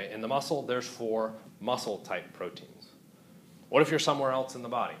 Okay? In the muscle, there's 4 muscle-type proteins. What if you're somewhere else in the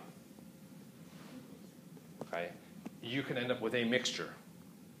body? Okay? You can end up with a mixture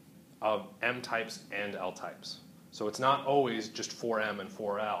of M-types and L-types. So it's not always just 4M and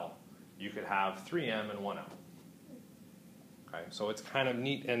 4L. You could have 3M and 1L. Okay, so it's kind of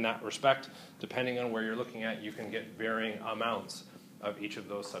neat in that respect. Depending on where you're looking at, you can get varying amounts of each of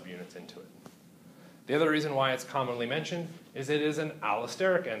those subunits into it. The other reason why it's commonly mentioned is it is an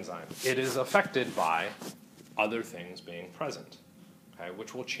allosteric enzyme. It is affected by other things being present, okay,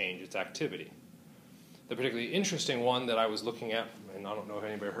 which will change its activity. The particularly interesting one that I was looking at, and I don't know if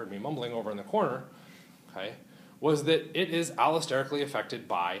anybody heard me mumbling over in the corner, okay, was that it is allosterically affected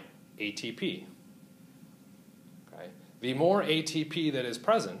by ATP. Okay? The more ATP that is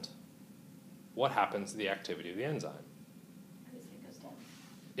present, what happens to the activity of the enzyme? It goes down.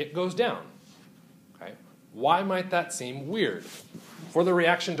 It goes down. Okay? Why might that seem weird? For the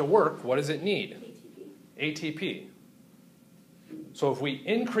reaction to work, what does it need? ATP. So if we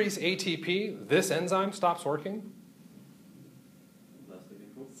increase ATP, this enzyme stops working?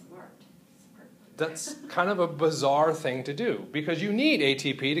 Smart. That's kind of a bizarre thing to do because you need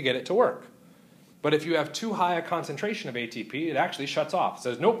ATP to get it to work. But if you have too high a concentration of ATP, it actually shuts off. It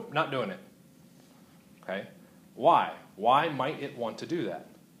says, nope, not doing it. Okay? Why? Why might it want to do that?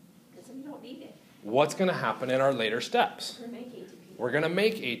 Because we don't need it. What's going to happen in our later steps? We're going to make ATP. We're going to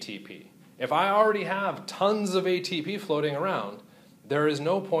make ATP. If I already have tons of ATP floating around, there is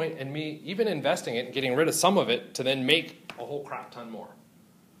no point in me even investing it and getting rid of some of it to then make a whole crap ton more.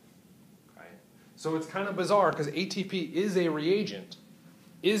 Okay? So it's kind of bizarre because ATP is a reagent,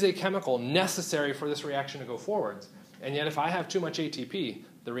 is a chemical necessary for this reaction to go forwards, and yet if I have too much ATP,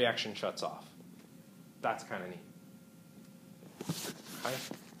 the reaction shuts off. That's kind of neat. Okay?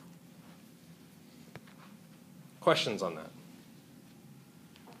 Questions on that?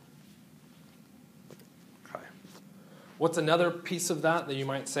 Okay. What's another piece of that you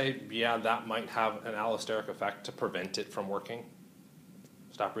might say, yeah, that might have an allosteric effect to prevent it from working?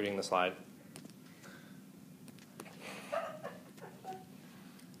 Stop reading the slide.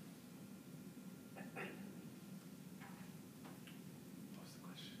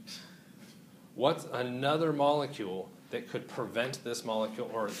 What's another molecule that could prevent this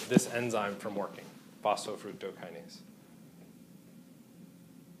molecule or this enzyme from working? Phosphofructokinase.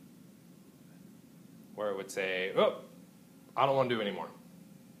 Where it would say, oh, I don't want to do anymore.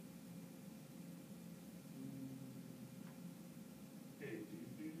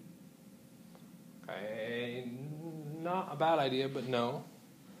 ATP. Okay, not a bad idea, but no.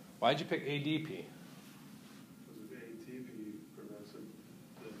 Why'd you pick ADP? Because if ATP prevents it,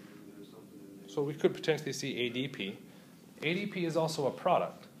 then maybe there's something in there. So we could potentially see ADP. ADP is also a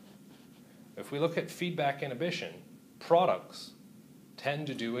product. If we look at feedback inhibition, products tend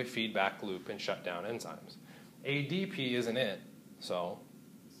to do a feedback loop and shut down enzymes. ADP isn't it, so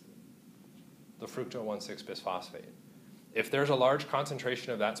the fructo-1,6-bisphosphate. If there's a large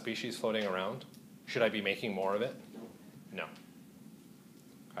concentration of that species floating around, should I be making more of it? No.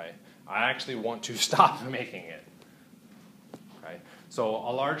 Okay. I actually want to stop making it. Okay. So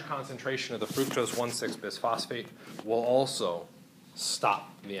a large concentration of the fructose-1,6-bisphosphate will also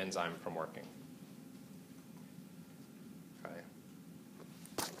stop the enzyme from working. Okay.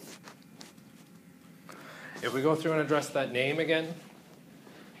 If we go through and address that name again,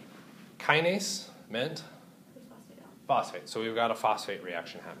 kinase meant phosphate. So we've got a phosphate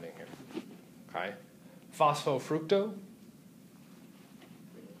reaction happening here. Okay. Phosphofructo,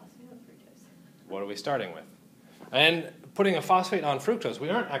 what are we starting with? And putting a phosphate on fructose, we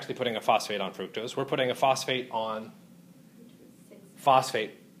aren't actually putting a phosphate on fructose. We're putting a phosphate on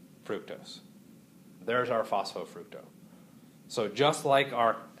phosphate fructose. There's our phosphofructo. So just like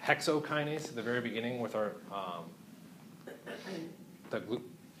our hexokinase at the very beginning with our the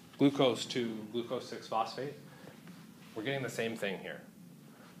glucose to glucose 6-phosphate, we're getting the same thing here.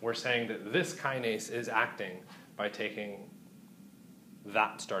 We're saying that this kinase is acting by taking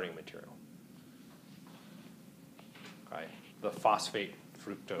that starting material. Okay, the phosphate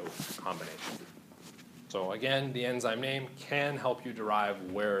fructose combination. So again, the enzyme name can help you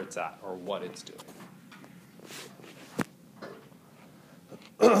derive where it's at or what it's doing.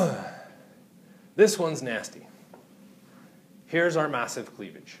 This one's nasty. Here's our massive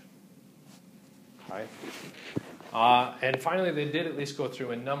cleavage. Okay? And finally, they did at least go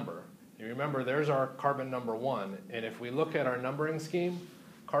through and number. You remember, there's our carbon number 1. And if we look at our numbering scheme,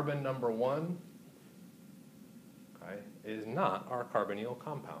 carbon number 1, okay, is not our carbonyl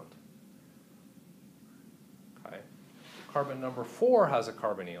compound. Okay? Carbon number 4 has a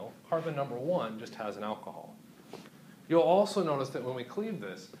carbonyl. Carbon number 1 just has an alcohol. You'll also notice that when we cleave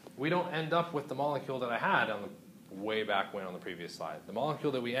this, we don't end up with the molecule that I had on the way back when on the previous slide. The molecule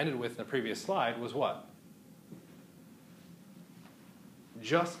that we ended with in the previous slide was what?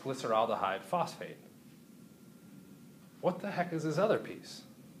 Just glyceraldehyde phosphate. What the heck is this other piece?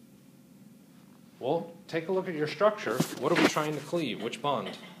 Well, take a look at your structure. What are we trying to cleave? Which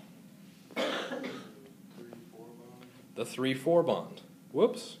bond? 3-4 bond. The 3-4 bond.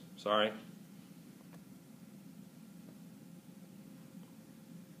 Whoops, sorry.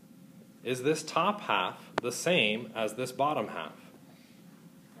 Is this top half the same as this bottom half?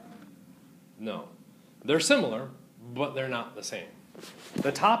 No. They're similar, but they're not the same.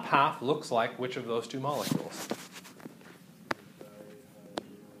 The top half looks like which of those two molecules?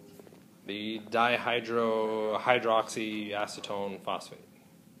 The dihydroxyacetone phosphate.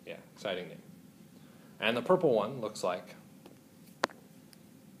 Yeah, exciting name. And the purple one looks like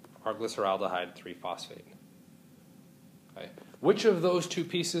our glyceraldehyde 3-phosphate. Okay. Which of those two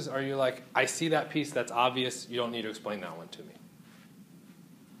pieces are you like, I see that piece, that's obvious, you don't need to explain that one to me?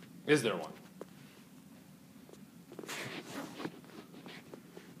 Is there one?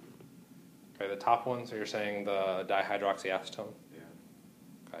 Okay, the top one, so you're saying the dihydroxyacetone? Yeah.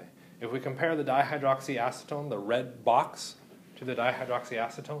 Okay. If we compare the dihydroxyacetone, the red box, to the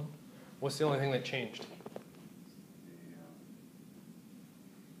dihydroxyacetone, what's the only thing that changed?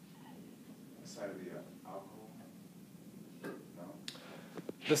 The side of the alcohol? No?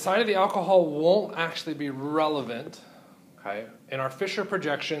 The side of the alcohol won't actually be relevant. Okay. In our Fisher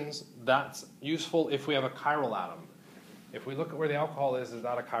projections, that's useful if we have a chiral atom. If we look at where the alcohol is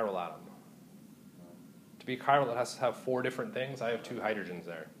that a chiral atom? To be chiral, it has to have 4 different things. I have 2 hydrogens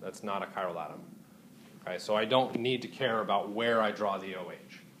there. That's not a chiral atom. Okay, so I don't need to care about where I draw the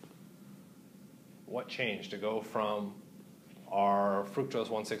OH. What changed to go from our fructose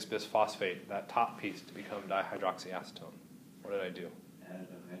 1,6-bisphosphate, that top piece, to become dihydroxyacetone? What did I do? Added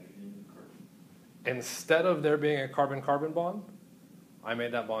a hydrogen and carbon. Instead of there being a carbon-carbon bond, I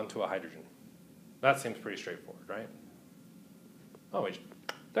made that bond to a hydrogen. That seems pretty straightforward, right? Oh,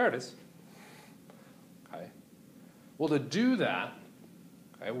 there it is. Okay. Well, to do that,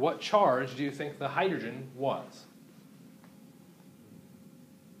 okay, what charge do you think the hydrogen was?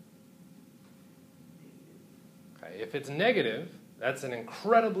 Okay, if it's negative, that's an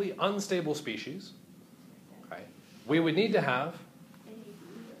incredibly unstable species. Okay. We would need to have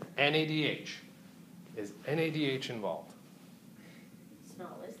NADH. Is NADH involved? It's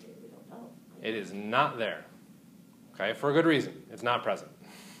not listed, we don't know. It is not there. Okay, for a good reason. It's not present.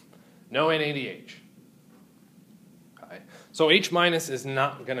 No NADH. Okay. So H- is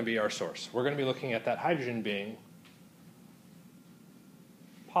not going to be our source. We're going to be looking at that hydrogen being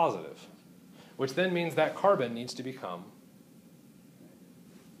positive, which then means that carbon needs to become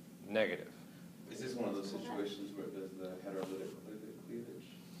negative. Is this one of those situations where it does the heterolytic cleavage?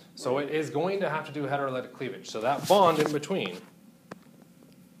 So it is going to have to do heterolytic cleavage. So that bond in between,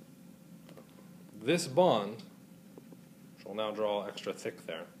 this bond, which we'll now draw extra thick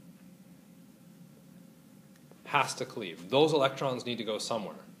there, has to cleave. Those electrons need to go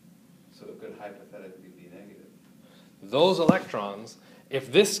somewhere. So it could hypothetically be negative. Those electrons,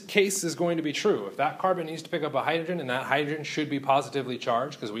 if this case is going to be true, if that carbon needs to pick up a hydrogen and that hydrogen should be positively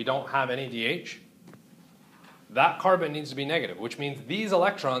charged because we don't have any DH, that carbon needs to be negative, which means these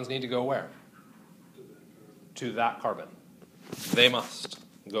electrons need to go where? To that carbon. They must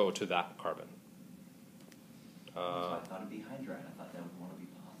go to that carbon. So I thought it'd be hydride. I thought that would want to be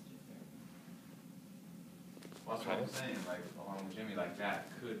positive there. Well, that's what I'm saying, like, along with Jimmy, like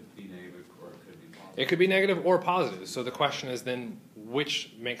that could be negative or it could be positive. It could be negative or positive. So the question is then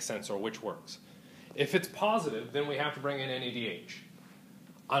which makes sense or which works. If it's positive, then we have to bring in NADH.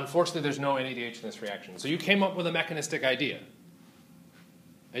 Unfortunately, there's no NADH in this reaction. So you came up with a mechanistic idea.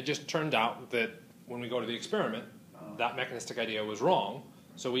 It just turned out that when we go to the experiment, that mechanistic idea was wrong.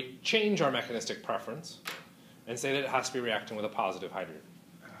 So we change our mechanistic preference and say that it has to be reacting with a positive hydrogen.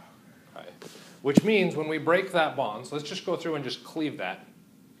 Okay. Which means when we break that bond, so let's just go through and just cleave that,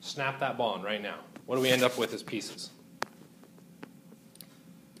 snap that bond right now. What do we end up with as pieces?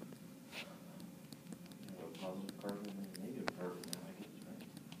 You have a positive carbon and a negative carbon now, I guess, right?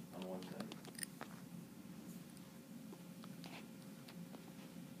 On one side.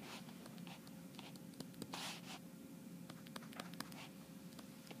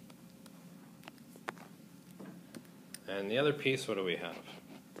 And the other piece, what do we have?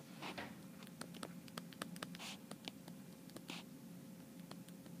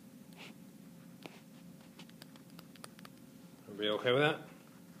 Everybody okay with that?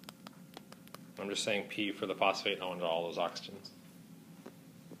 I'm just saying P for the phosphate and I wanted all those oxygens.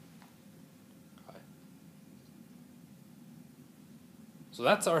 Okay. So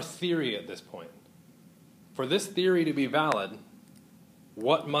that's our theory at this point. For this theory to be valid,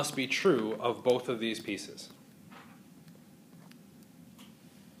 what must be true of both of these pieces?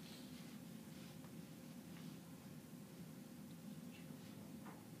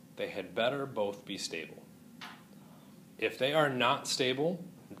 They had better both be stable. If they are not stable,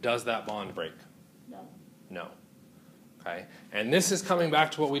 does that bond break? No. No. Okay? And this is coming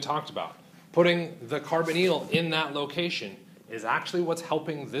back to what we talked about. Putting the carbonyl in that location is actually what's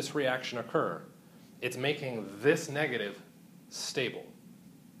helping this reaction occur. It's making this negative stable.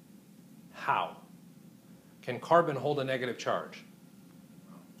 How? Can carbon hold a negative charge?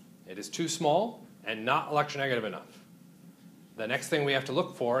 It is too small and not electronegative enough. The next thing we have to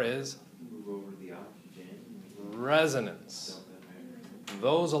look for is Move over the oxygen. resonance.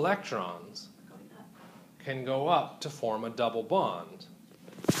 Those electrons Going up. can go up to form a double bond.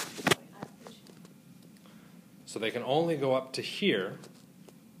 Going up. So they can only go up to here,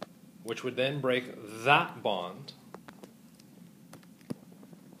 which would then break that bond.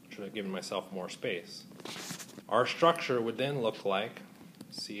 Should have given myself more space. Our structure would then look like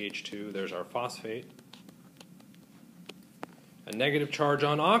CH2, there's our phosphate. A negative charge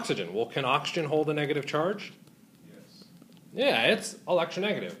on oxygen. Well, can oxygen hold a negative charge? Yes. Yeah, it's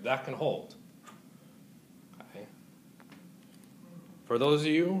electronegative. That can hold. Okay. For those of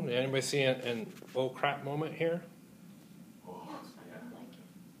you, anybody see an oh crap moment here? Oh, I yeah. don't like it.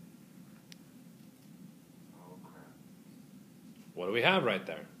 Oh, crap. What do we have right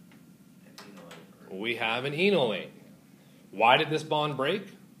there? And enolate. We have an enolate. Why did this bond break?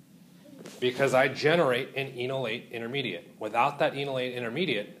 Because I generate an enolate intermediate. Without that enolate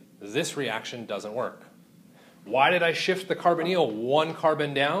intermediate, this reaction doesn't work. Why did I shift the carbonyl one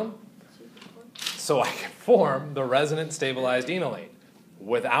carbon down? So I can form the resonance stabilized enolate.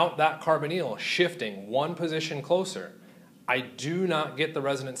 Without that carbonyl shifting one position closer, I do not get the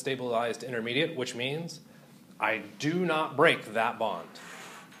resonance stabilized intermediate, which means I do not break that bond.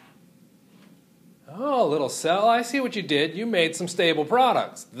 Oh, little cell, I see what you did. You made some stable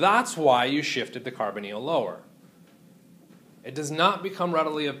products. That's why you shifted the carbonyl lower. It does not become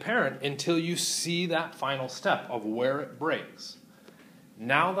readily apparent until you see that final step of where it breaks.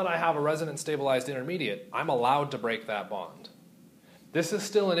 Now that I have a resonance stabilized intermediate, I'm allowed to break that bond. This is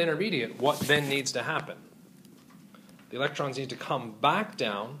still an intermediate. What then needs to happen? The electrons need to come back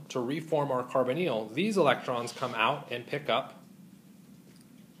down to reform our carbonyl. These electrons come out and pick up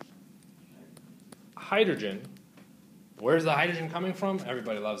hydrogen. Where's the hydrogen coming from?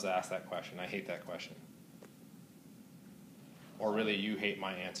 Everybody loves to ask that question. I hate that question. Or really, you hate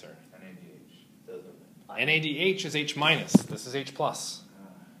my answer. NADH. Doesn't. NADH is H minus. This is H plus.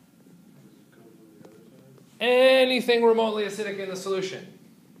 Does it come from the other side? Anything remotely acidic in the solution.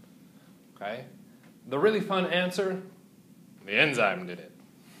 Okay? The really fun answer, the enzyme did it.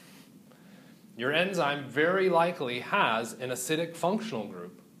 Your enzyme very likely has an acidic functional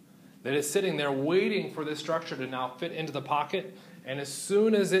group that is sitting there waiting for this structure to now fit into the pocket, and as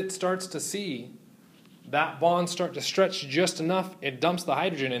soon as it starts to see that bond start to stretch just enough, it dumps the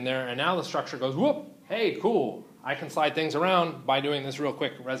hydrogen in there, and now the structure goes, whoop, hey, cool. I can slide things around by doing this real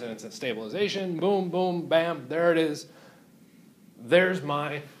quick resonance and stabilization. Boom, boom, bam, there it is. There's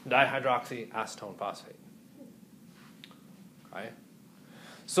my dihydroxyacetone phosphate. Okay?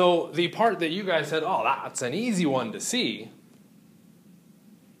 So the part that you guys said, oh, that's an easy one to see,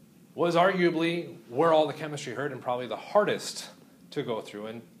 was arguably where all the chemistry hurt and probably the hardest to go through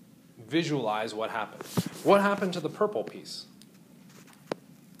and visualize what happened. What happened to the purple piece?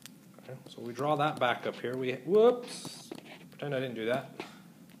 Okay, so we draw that back up here. Whoops, pretend I didn't do that.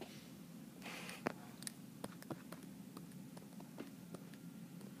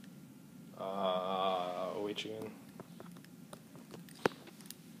 OH again.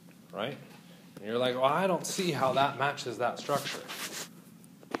 Right? And you're like, well, I don't see how that matches that structure.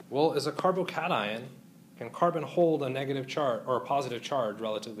 Well, as a carbocation, can carbon hold a negative charge or a positive charge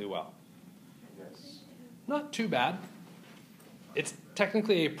relatively well? Yes. Not too bad. It's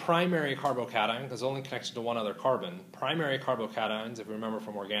technically a primary carbocation because it's only connected to one other carbon. Primary carbocations, if you remember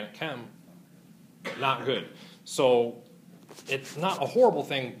from organic chem, not good. So it's not a horrible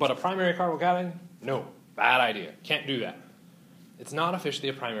thing, but a primary carbocation, no, bad idea. Can't do that. It's not officially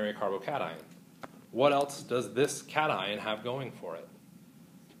a primary carbocation. What else does this cation have going for it?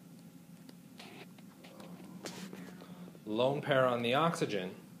 lone pair on the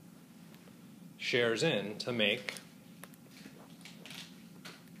oxygen shares in to make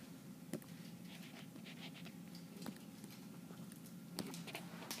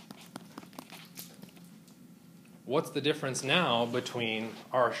what's the difference now between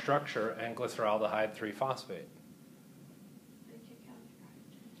our structure and glyceraldehyde 3-phosphate?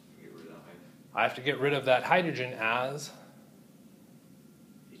 Get rid of that. I have to get rid of that hydrogen as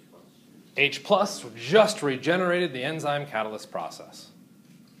H+. H+, just regenerated the enzyme catalyst process.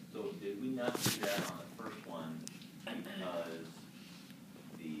 So did we not do that on the first one because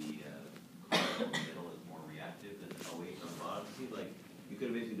the carbon in the middle is more reactive than the OH on the bottom? It seems like you could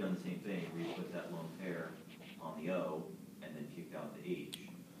have basically done the same thing where you put that lone pair on the O and then kicked out the H.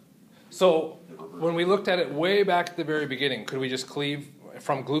 So when we looked at it way back at the very beginning, could we just cleave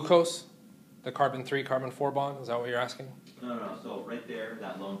from glucose, the carbon 3, carbon 4 bond? Is that what you're asking? No. So right there,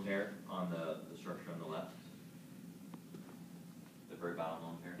 that lone pair on the structure on the left, the very bottom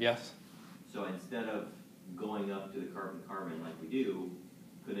lone pair. Yes. So instead of going up to the carbon-carbon like we do,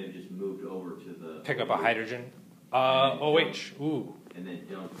 could it have just moved over to the Pick up a OH? hydrogen. OH. Ooh. And then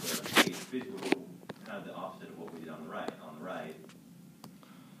dump the H, basically kind of the opposite of what we did on the right. On the right,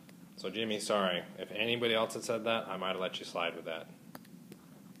 So Jimmy, sorry. If anybody else had said that, I might have let you slide with that.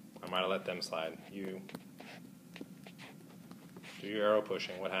 I might have let them slide. You do your arrow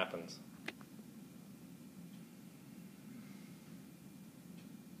pushing. What happens?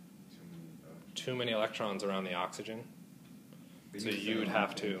 Too many electrons around the oxygen. So you would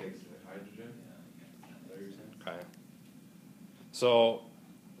have to. Hydrogen? Okay. So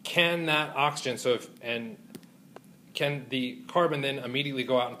can that oxygen, can the carbon then immediately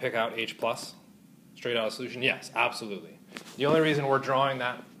go out and pick out H plus straight out of solution? Yes, absolutely. The only reason we're drawing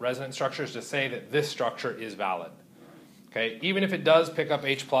that resonance structure is to say that this structure is valid. Okay, even if it does pick up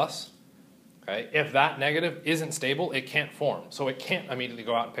H plus, okay, if that negative isn't stable, it can't form. So it can't immediately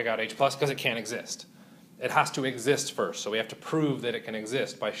go out and pick out H plus because it can't exist. It has to exist first. So we have to prove that it can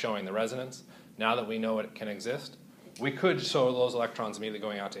exist by showing the resonance. Now that we know it can exist, we could show those electrons immediately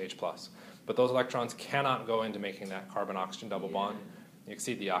going out to H plus. But those electrons cannot go into making that carbon-oxygen double bond. You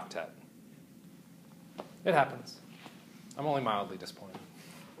exceed the octet. It happens. I'm only mildly disappointed.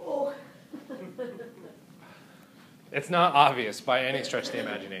 Oh. It's not obvious by any stretch of the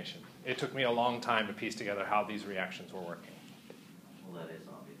imagination. It took me a long time to piece together how these reactions were working. well, that is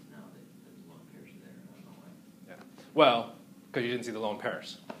obvious now that the lone pairs are there. I don't know why. Yeah. Well, because you didn't see the lone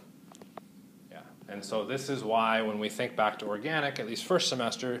pairs. Yeah. And so this is why when we think back to organic, at least first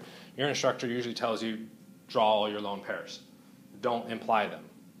semester, your instructor usually tells you, draw all your lone pairs. Don't imply them.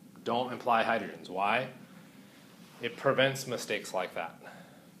 Don't imply hydrogens. Why? It prevents mistakes like that.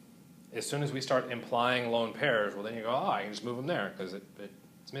 As soon as we start implying lone pairs, well, then you go, oh, I can just move them there because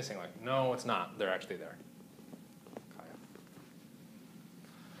it's missing. Like, no, it's not. They're actually there. Okay.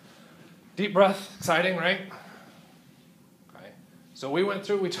 Deep breath. Exciting, right? Okay. So we went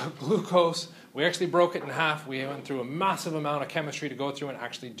through, we took glucose. We actually broke it in half. We went through a massive amount of chemistry to go through and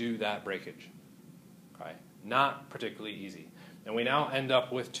actually do that breakage. Okay. Not particularly easy. And we now end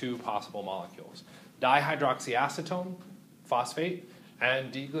up with two possible molecules. Dihydroxyacetone, phosphate,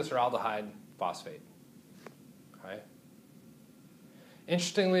 and diglyceraldehyde phosphate. Okay.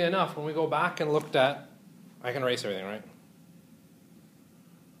 Interestingly enough, when we go back and looked at, I can erase everything, right?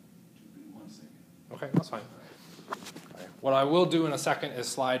 Okay, that's fine. Okay. What I will do in a second is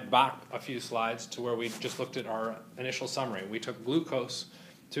slide back a few slides to where we just looked at our initial summary. We took glucose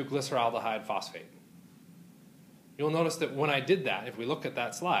to glyceraldehyde phosphate. You'll notice that when I did that, if we look at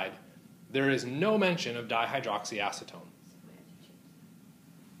that slide, there is no mention of dihydroxyacetone.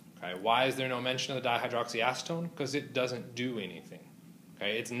 Okay, why is there no mention of the dihydroxyacetone? Because it doesn't do anything.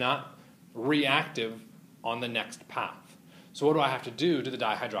 Okay, it's not reactive on the next path. So what do I have to do to the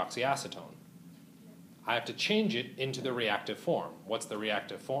dihydroxyacetone? I have to change it into the reactive form. What's the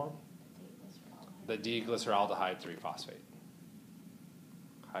reactive form? The diglyceraldehyde 3-phosphate.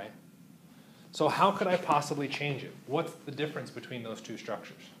 Okay? So how could I possibly change it? What's the difference between those two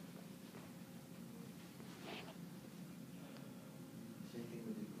structures? Same thing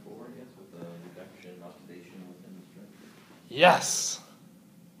we did before, I guess, with the reduction, oxidation within the structure. Yes.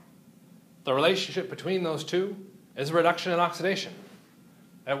 The relationship between those two is reduction and oxidation.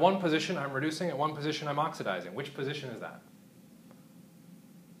 At one position, I'm reducing. At one position, I'm oxidizing. Which position is that?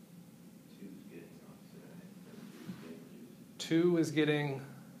 2 is getting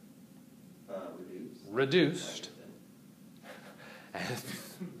reduced. And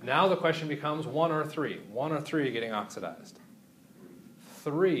now the question becomes 1 or 3. 1 or 3 are getting oxidized.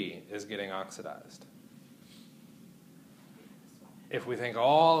 3 is getting oxidized. If we think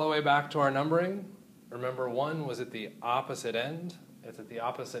all the way back to our numbering, Remember, 1 was at the opposite end. It's at the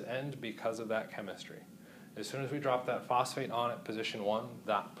opposite end because of that chemistry. As soon as we drop that phosphate on at position 1,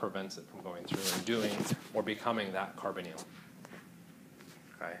 that prevents it from going through and doing or becoming that carbonyl.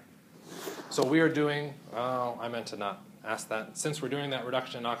 Okay. So we are doing, I meant to not ask that. Since we're doing that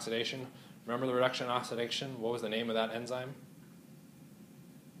reduction and oxidation, remember the reduction and oxidation? What was the name of that enzyme?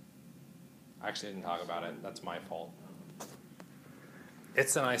 I actually didn't talk about it. That's my fault.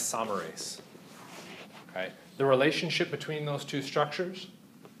 It's an isomerase. Okay. The relationship between those two structures,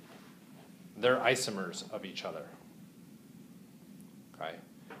 they're isomers of each other. Okay.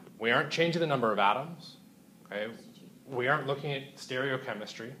 We aren't changing the number of atoms. Okay. We aren't looking at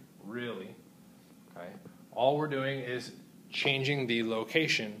stereochemistry, really. Okay. All we're doing is changing the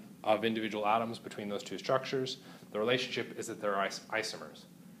location of individual atoms between those two structures. The relationship is that they're isomers.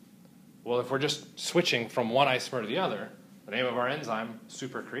 Well, if we're just switching from one isomer to the other, the name of our enzyme,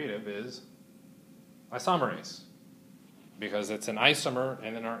 super creative, is isomerase. Because it's an isomer,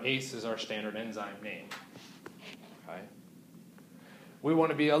 and then our ACE is our standard enzyme name. Okay. We want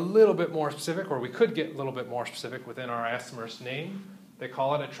to be a little bit more specific, or we could get a little bit more specific within our isomerase name. They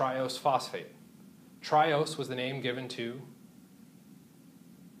call it a triose phosphate. Triose was the name given to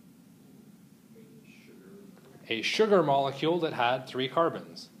a sugar molecule that had 3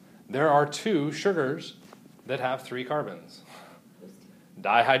 carbons. There are 2 sugars that have 3 carbons.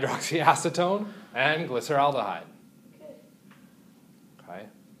 Dihydroxyacetone and glyceraldehyde. Okay.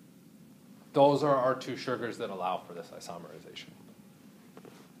 Those are our 2 sugars that allow for this isomerization.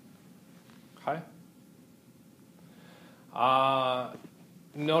 Okay.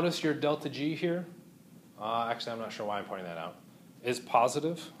 Notice your delta G here. Actually, I'm not sure why I'm pointing that out. Is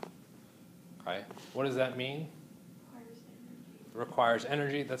positive. Okay. What does that mean? Requires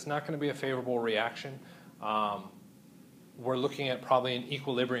energy. That's not going to be a favorable reaction. We're looking at probably an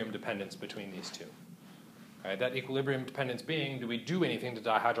equilibrium dependence between these two. Okay, that equilibrium dependence being, do we do anything to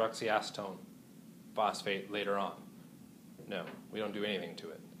dihydroxyacetone phosphate later on? No, we don't do anything to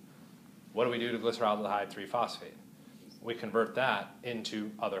it. What do we do to glyceraldehyde 3-phosphate? We convert that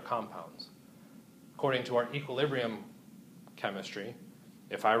into other compounds. According to our equilibrium chemistry,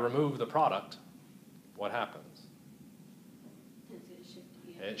 if I remove the product, what happens?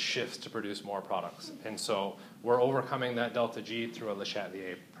 It shifts to produce more products. And so we're overcoming that delta G through a Le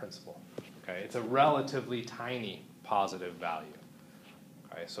Chatelier principle. Okay, it's a relatively tiny positive value.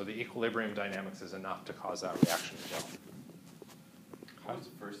 Okay, so the equilibrium dynamics is enough to cause that reaction to go. What was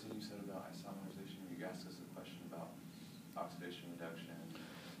the first thing you said about isomerization? You asked us a question about oxidation reduction.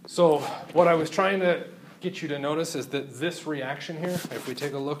 So what I was trying to get you to notice is that this reaction here, if we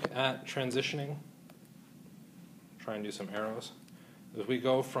take a look at transitioning, try and do some arrows. As we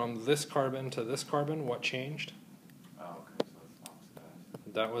go from this carbon to this carbon, what changed? Oh, okay, so it's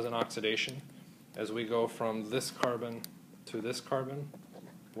oxidized. That was an oxidation. As we go from this carbon to this carbon,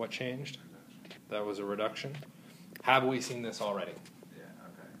 what changed? That was a reduction. Have we seen this already? Yeah,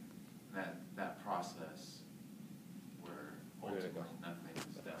 okay. That process where Where did it ultimately nothing is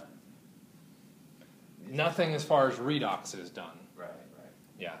done. Nothing as far as redox is done. Right.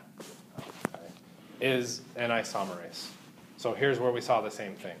 Yeah. Okay. Is an isomerase. So here's where we saw the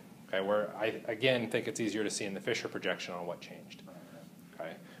same thing. Okay, where I again think it's easier to see in the Fisher projection on what changed.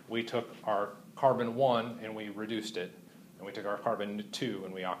 Okay, we took our carbon 1 and we reduced it, and we took our carbon 2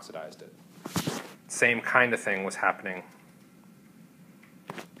 and we oxidized it. Same kind of thing was happening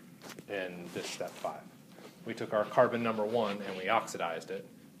in this step 5. We took our carbon number 1 and we oxidized it.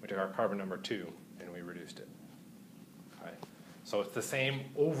 We took our carbon number 2 and we reduced it. Okay, so it's the same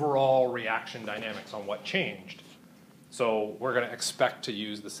overall reaction dynamics on what changed. So we're going to expect to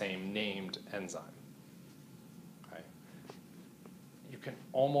use the same named enzyme. Okay. You can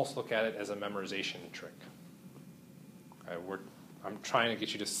almost look at it as a memorization trick. Okay, I'm trying to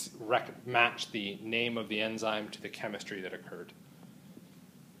get you to match the name of the enzyme to the chemistry that occurred.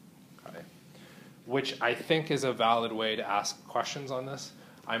 Okay. Which I think is a valid way to ask questions on this.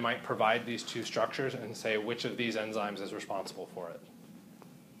 I might provide these 2 structures and say which of these enzymes is responsible for it.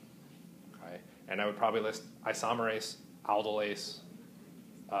 And I would probably list isomerase, aldolase,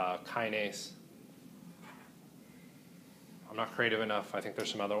 kinase. I'm not creative enough. I think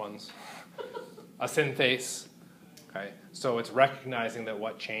there's some other ones. A synthase. Okay, so it's recognizing that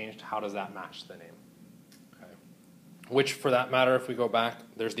what changed, how does that match the name? Okay. Which, for that matter, if we go back,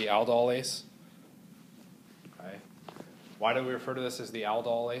 there's the aldolase. Okay. Why do we refer to this as the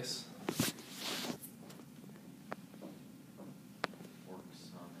aldolase?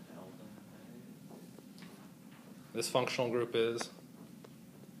 This functional group is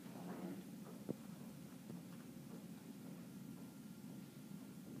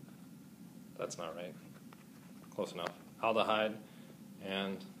That's not right. Close enough. Aldehyde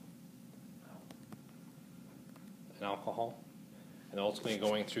and an alcohol. And ultimately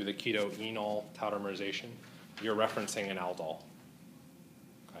going through the keto-enol tautomerization, you're referencing an aldol.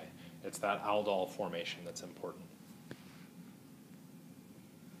 Okay? It's that aldol formation that's important.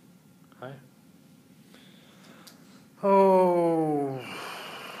 Okay? Oh,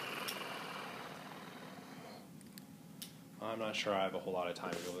 I'm not sure I have a whole lot of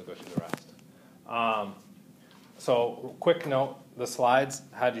time to be able to go through the rest. So quick note, the slides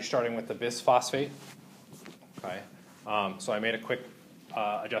had you starting with the bisphosphate. Okay. So I made a quick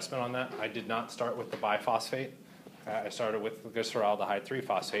adjustment on that. I did not start with the biphosphate. I started with the glyceraldehyde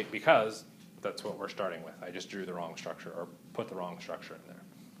 3-phosphate because that's what we're starting with. I just drew the wrong structure or put the wrong structure in there.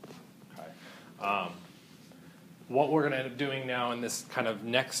 Okay. What we're going to end up doing now in this kind of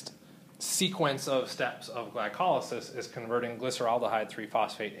next sequence of steps of glycolysis is converting glyceraldehyde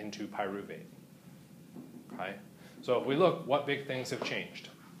 3-phosphate into pyruvate. Okay? So if we look, what big things have changed?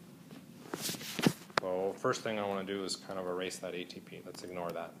 So first thing I want to do is kind of erase that ATP. Let's ignore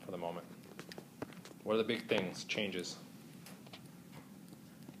that for the moment. What are the big things, changes?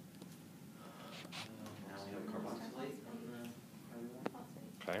 Now we have carboxylate on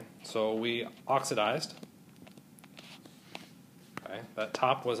the Okay, so we oxidized. Okay, that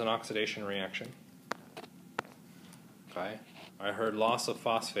top was an oxidation reaction. Okay, I heard loss of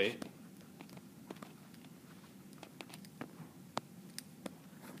phosphate.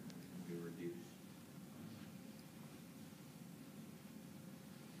 we reduce.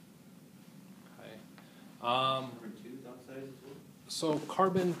 Okay, Carbon 2 is oxidized as well? so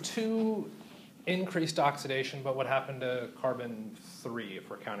carbon 2 increased oxidation, but what happened to carbon 3 if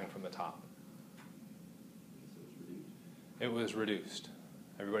we're counting from the top? So it's reduced. It was reduced.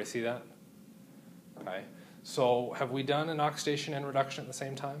 Everybody see that? Okay. So have we done an oxidation and reduction at the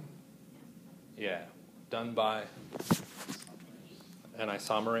same time? Yeah. Done by an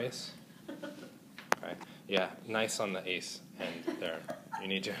isomerase. Okay. Yeah. Nice on the ACE end there. You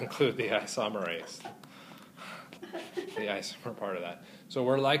need to include the isomerase. The isomer part of that. So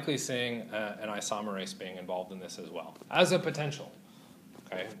we're likely seeing an isomerase being involved in this as well as a potential.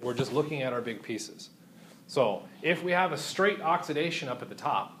 Okay. We're just looking at our big pieces. So if we have a straight oxidation up at the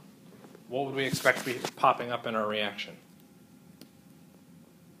top, what would we expect to be popping up in our reaction?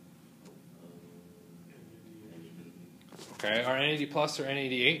 Okay, our NAD plus or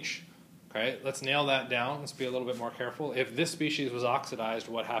NADH. Okay, let's nail that down. Let's be a little bit more careful. If this species was oxidized,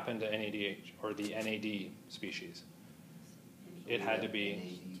 what happened to NADH or the NAD species? It had to be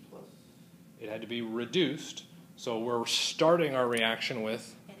NAD plus. it had to be reduced. So we're starting our reaction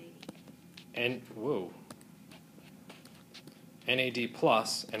with NAD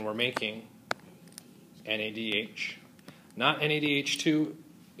plus, and we're making NADH. Not NADH2.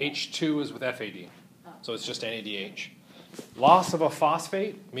 H2 is with FAD. So it's just NADH. Loss of a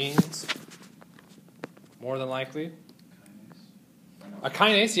phosphate means, more than likely, a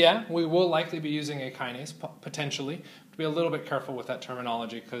kinase, yeah. We will likely be using a kinase, potentially. Be a little bit careful with that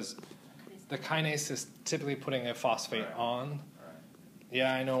terminology because the kinase is typically putting a phosphate on.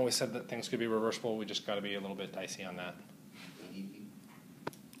 Yeah, I know we said that things could be reversible. We just got to be a little bit dicey on that. ADP.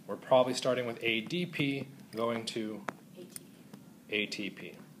 We're probably starting with ADP going to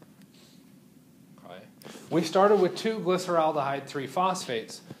ATP. Okay. We started with 2 glyceraldehyde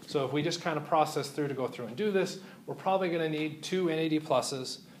 3-phosphates. So if we just kind of process through to go through and do this, we're probably going to need 2 NAD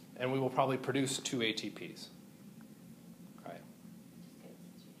pluses, and we will probably produce 2 ATPs. Okay.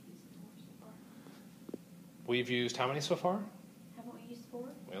 We've used how many so far? Haven't we used 4?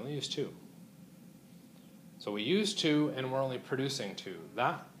 We only used 2. So we used 2, and we're only producing 2.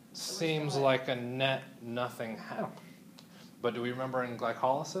 That seems like a net nothing happened. But do we remember in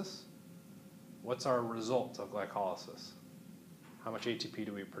glycolysis? What's our result of glycolysis? How much ATP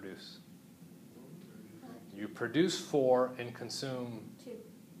do we produce? You produce 4 and consume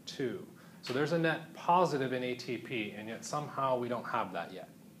 2. So there's a net positive in ATP, and yet somehow we don't have that yet.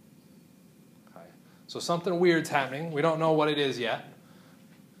 Okay. So something weird's happening. We don't know what it is yet.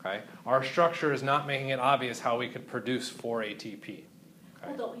 Okay. Our structure is not making it obvious how we could produce 4 ATP. Okay.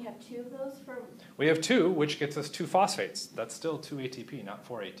 Well, don't we have 2 of those for? We have 2, which gets us 2 phosphates. That's still 2 ATP, not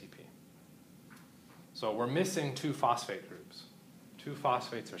 4 ATP. So we're missing 2 phosphate groups. 2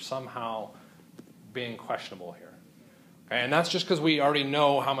 phosphates are somehow being questionable here. Okay, and that's just because we already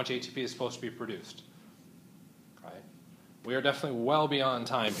know how much ATP is supposed to be produced. Okay, we are definitely well beyond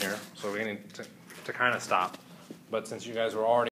time here, so we need to kind of stop. But since you guys were already